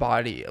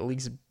body at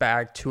least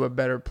back to a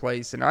better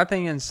place, and I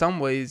think in some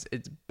ways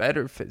it's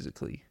better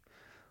physically.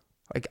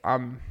 Like,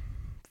 I'm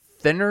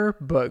thinner,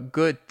 but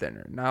good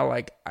thinner. Not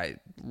like I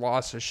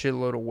lost a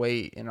shitload of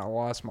weight and I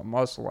lost my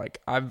muscle. Like,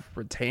 I've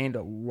retained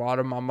a lot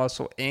of my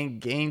muscle and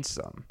gained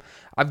some.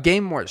 I've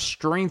gained more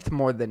strength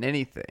more than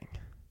anything.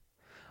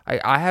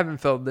 I haven't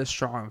felt this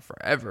strong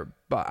forever,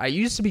 but I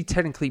used to be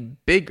technically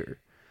bigger,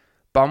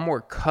 but I'm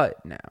more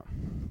cut now.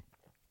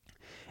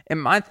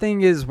 And my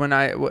thing is, when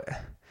I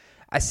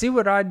see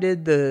what I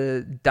did,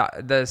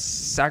 the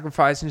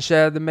sacrifice and shit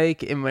I had to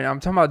make, and when I'm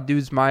talking about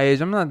dudes my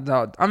age, I'm not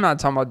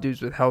talking about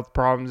dudes with health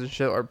problems and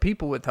shit, or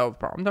people with health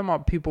problems. I'm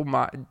talking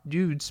about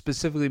dudes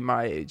specifically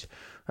my age,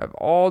 who have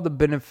all the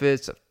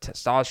benefits of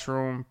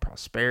testosterone,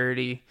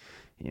 prosperity,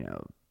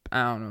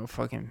 I don't know,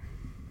 fucking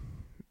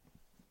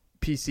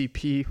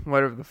PCP,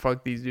 whatever the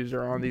fuck these dudes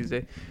are on these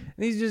days. And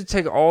these dudes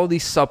take all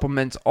these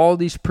supplements, all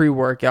these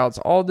pre-workouts,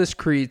 all this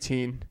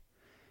creatine,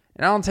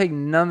 and I don't take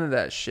none of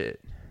that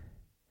shit.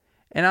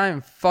 And I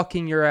am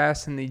fucking your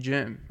ass in the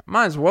gym.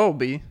 Might as well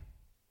be.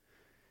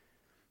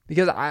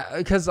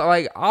 Because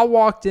I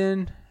walked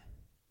in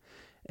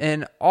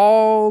and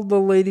all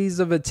the ladies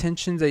of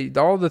attention,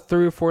 all the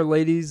 3 or 4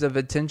 ladies of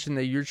attention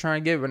that you're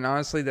trying to get, but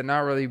honestly, they're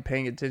not really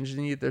paying attention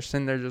to you. They're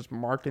sitting there just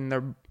marking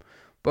their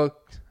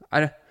book.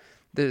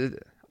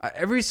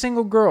 Every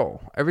single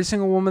girl, every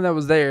single woman that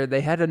was there,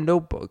 they had a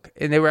notebook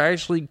and they were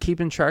actually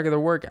keeping track of their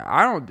work.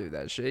 I don't do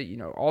that shit.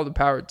 All the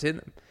power to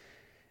them.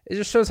 It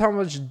just shows how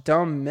much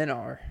dumb men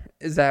are.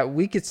 Is that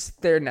we could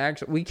sit there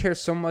and we care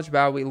so much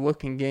about how we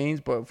look in games,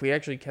 but if we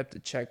actually kept a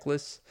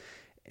checklist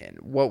and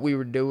what we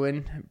were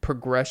doing,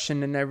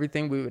 progression and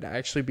everything, we would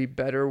actually be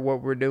better at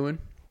what we're doing.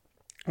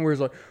 Whereas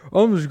like,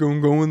 I'm just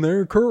gonna go in there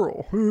and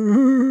curl.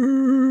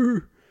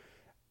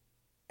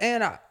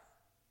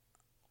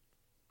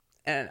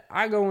 And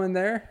I go in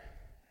there,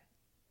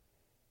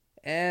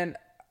 and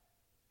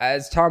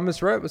as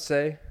Thomas Rhett would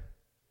say,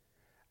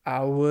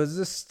 I was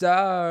the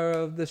star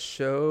of the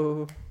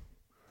show.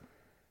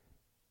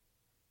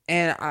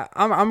 And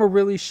I'm a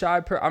really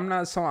shy person.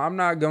 I'm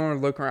not going to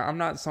look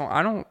around.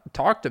 I don't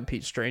talk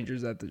to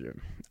strangers at the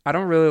gym. I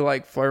don't really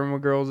like flirting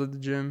with girls at the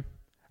gym.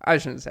 I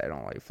shouldn't say I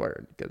don't like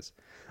flirting,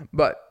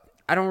 but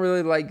I don't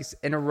really like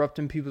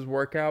interrupting people's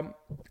workout.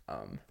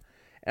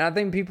 And I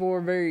think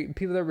people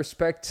that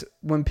respect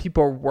when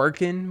people are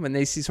working, when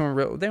they see someone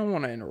real, they don't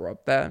want to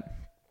interrupt that.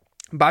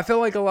 But I feel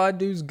like a lot of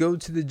dudes go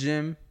to the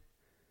gym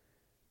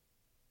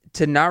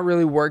to not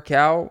really work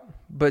out,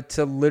 but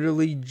to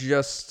literally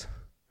just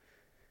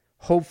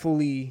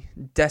hopefully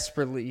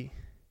desperately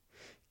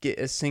get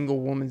a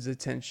single woman's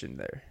attention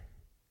there.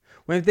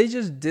 When if they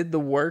just did the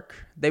work,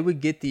 they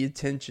would get the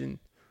attention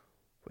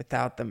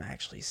without them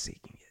actually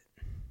seeking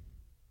it.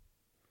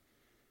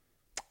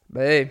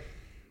 But hey,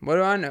 what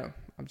do I know?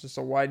 I'm just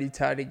a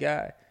whitey-tighty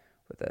guy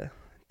with a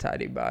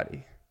tidy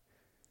body.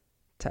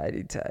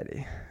 Tidy.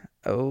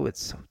 Oh,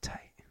 it's so tight.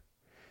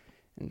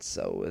 And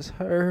so is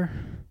her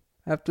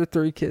after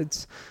 3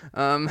 kids.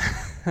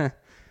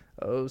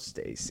 Oh,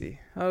 Stacy.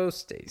 All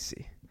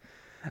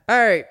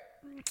right.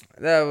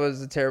 That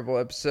was a terrible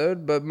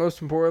episode, but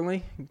most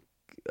importantly,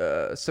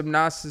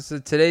 synopsis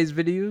of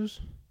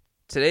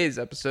today's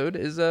episode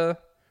is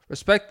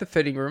respect the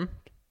fitting room.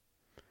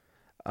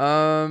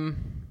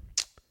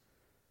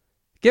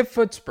 Get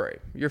foot spray.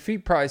 Your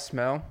feet probably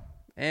smell,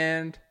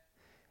 and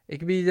it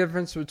could be the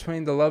difference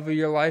between the love of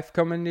your life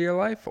coming into your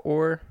life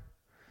or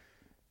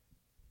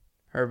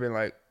her being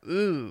like,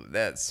 ooh,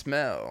 that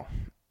smell.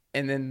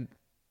 And then,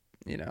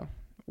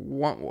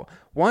 one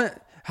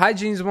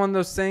hygiene is one of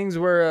those things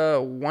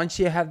where once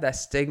you have that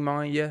stigma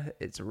on you,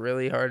 it's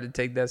really hard to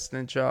take that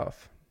stench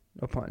off.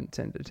 No pun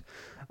intended.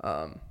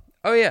 Oh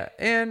yeah,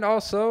 and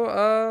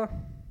also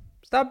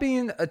stop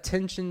being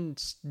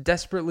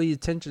desperately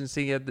attention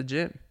seeking at the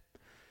gym.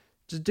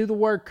 Just do the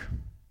work,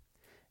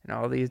 and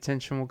all the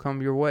attention will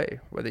come your way,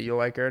 whether you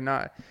like it or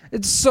not.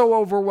 It's so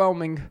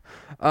overwhelming.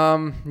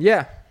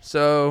 Yeah.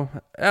 So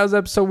that was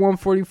episode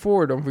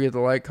 144. Don't forget to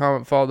like,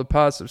 comment, follow the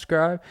pod,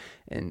 subscribe,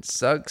 and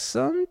suck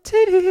some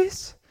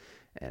titties.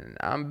 And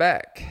I'm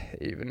back,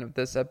 even if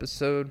this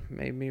episode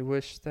made me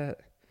wish that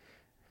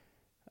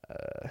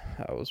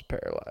I was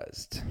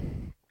paralyzed.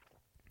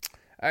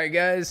 All right,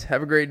 guys.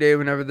 Have a great day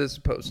whenever this is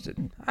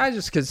posted. I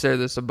just consider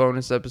this a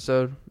bonus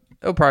episode.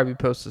 It'll probably be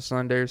posted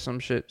Sunday or some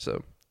shit.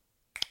 So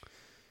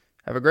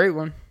have a great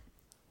one.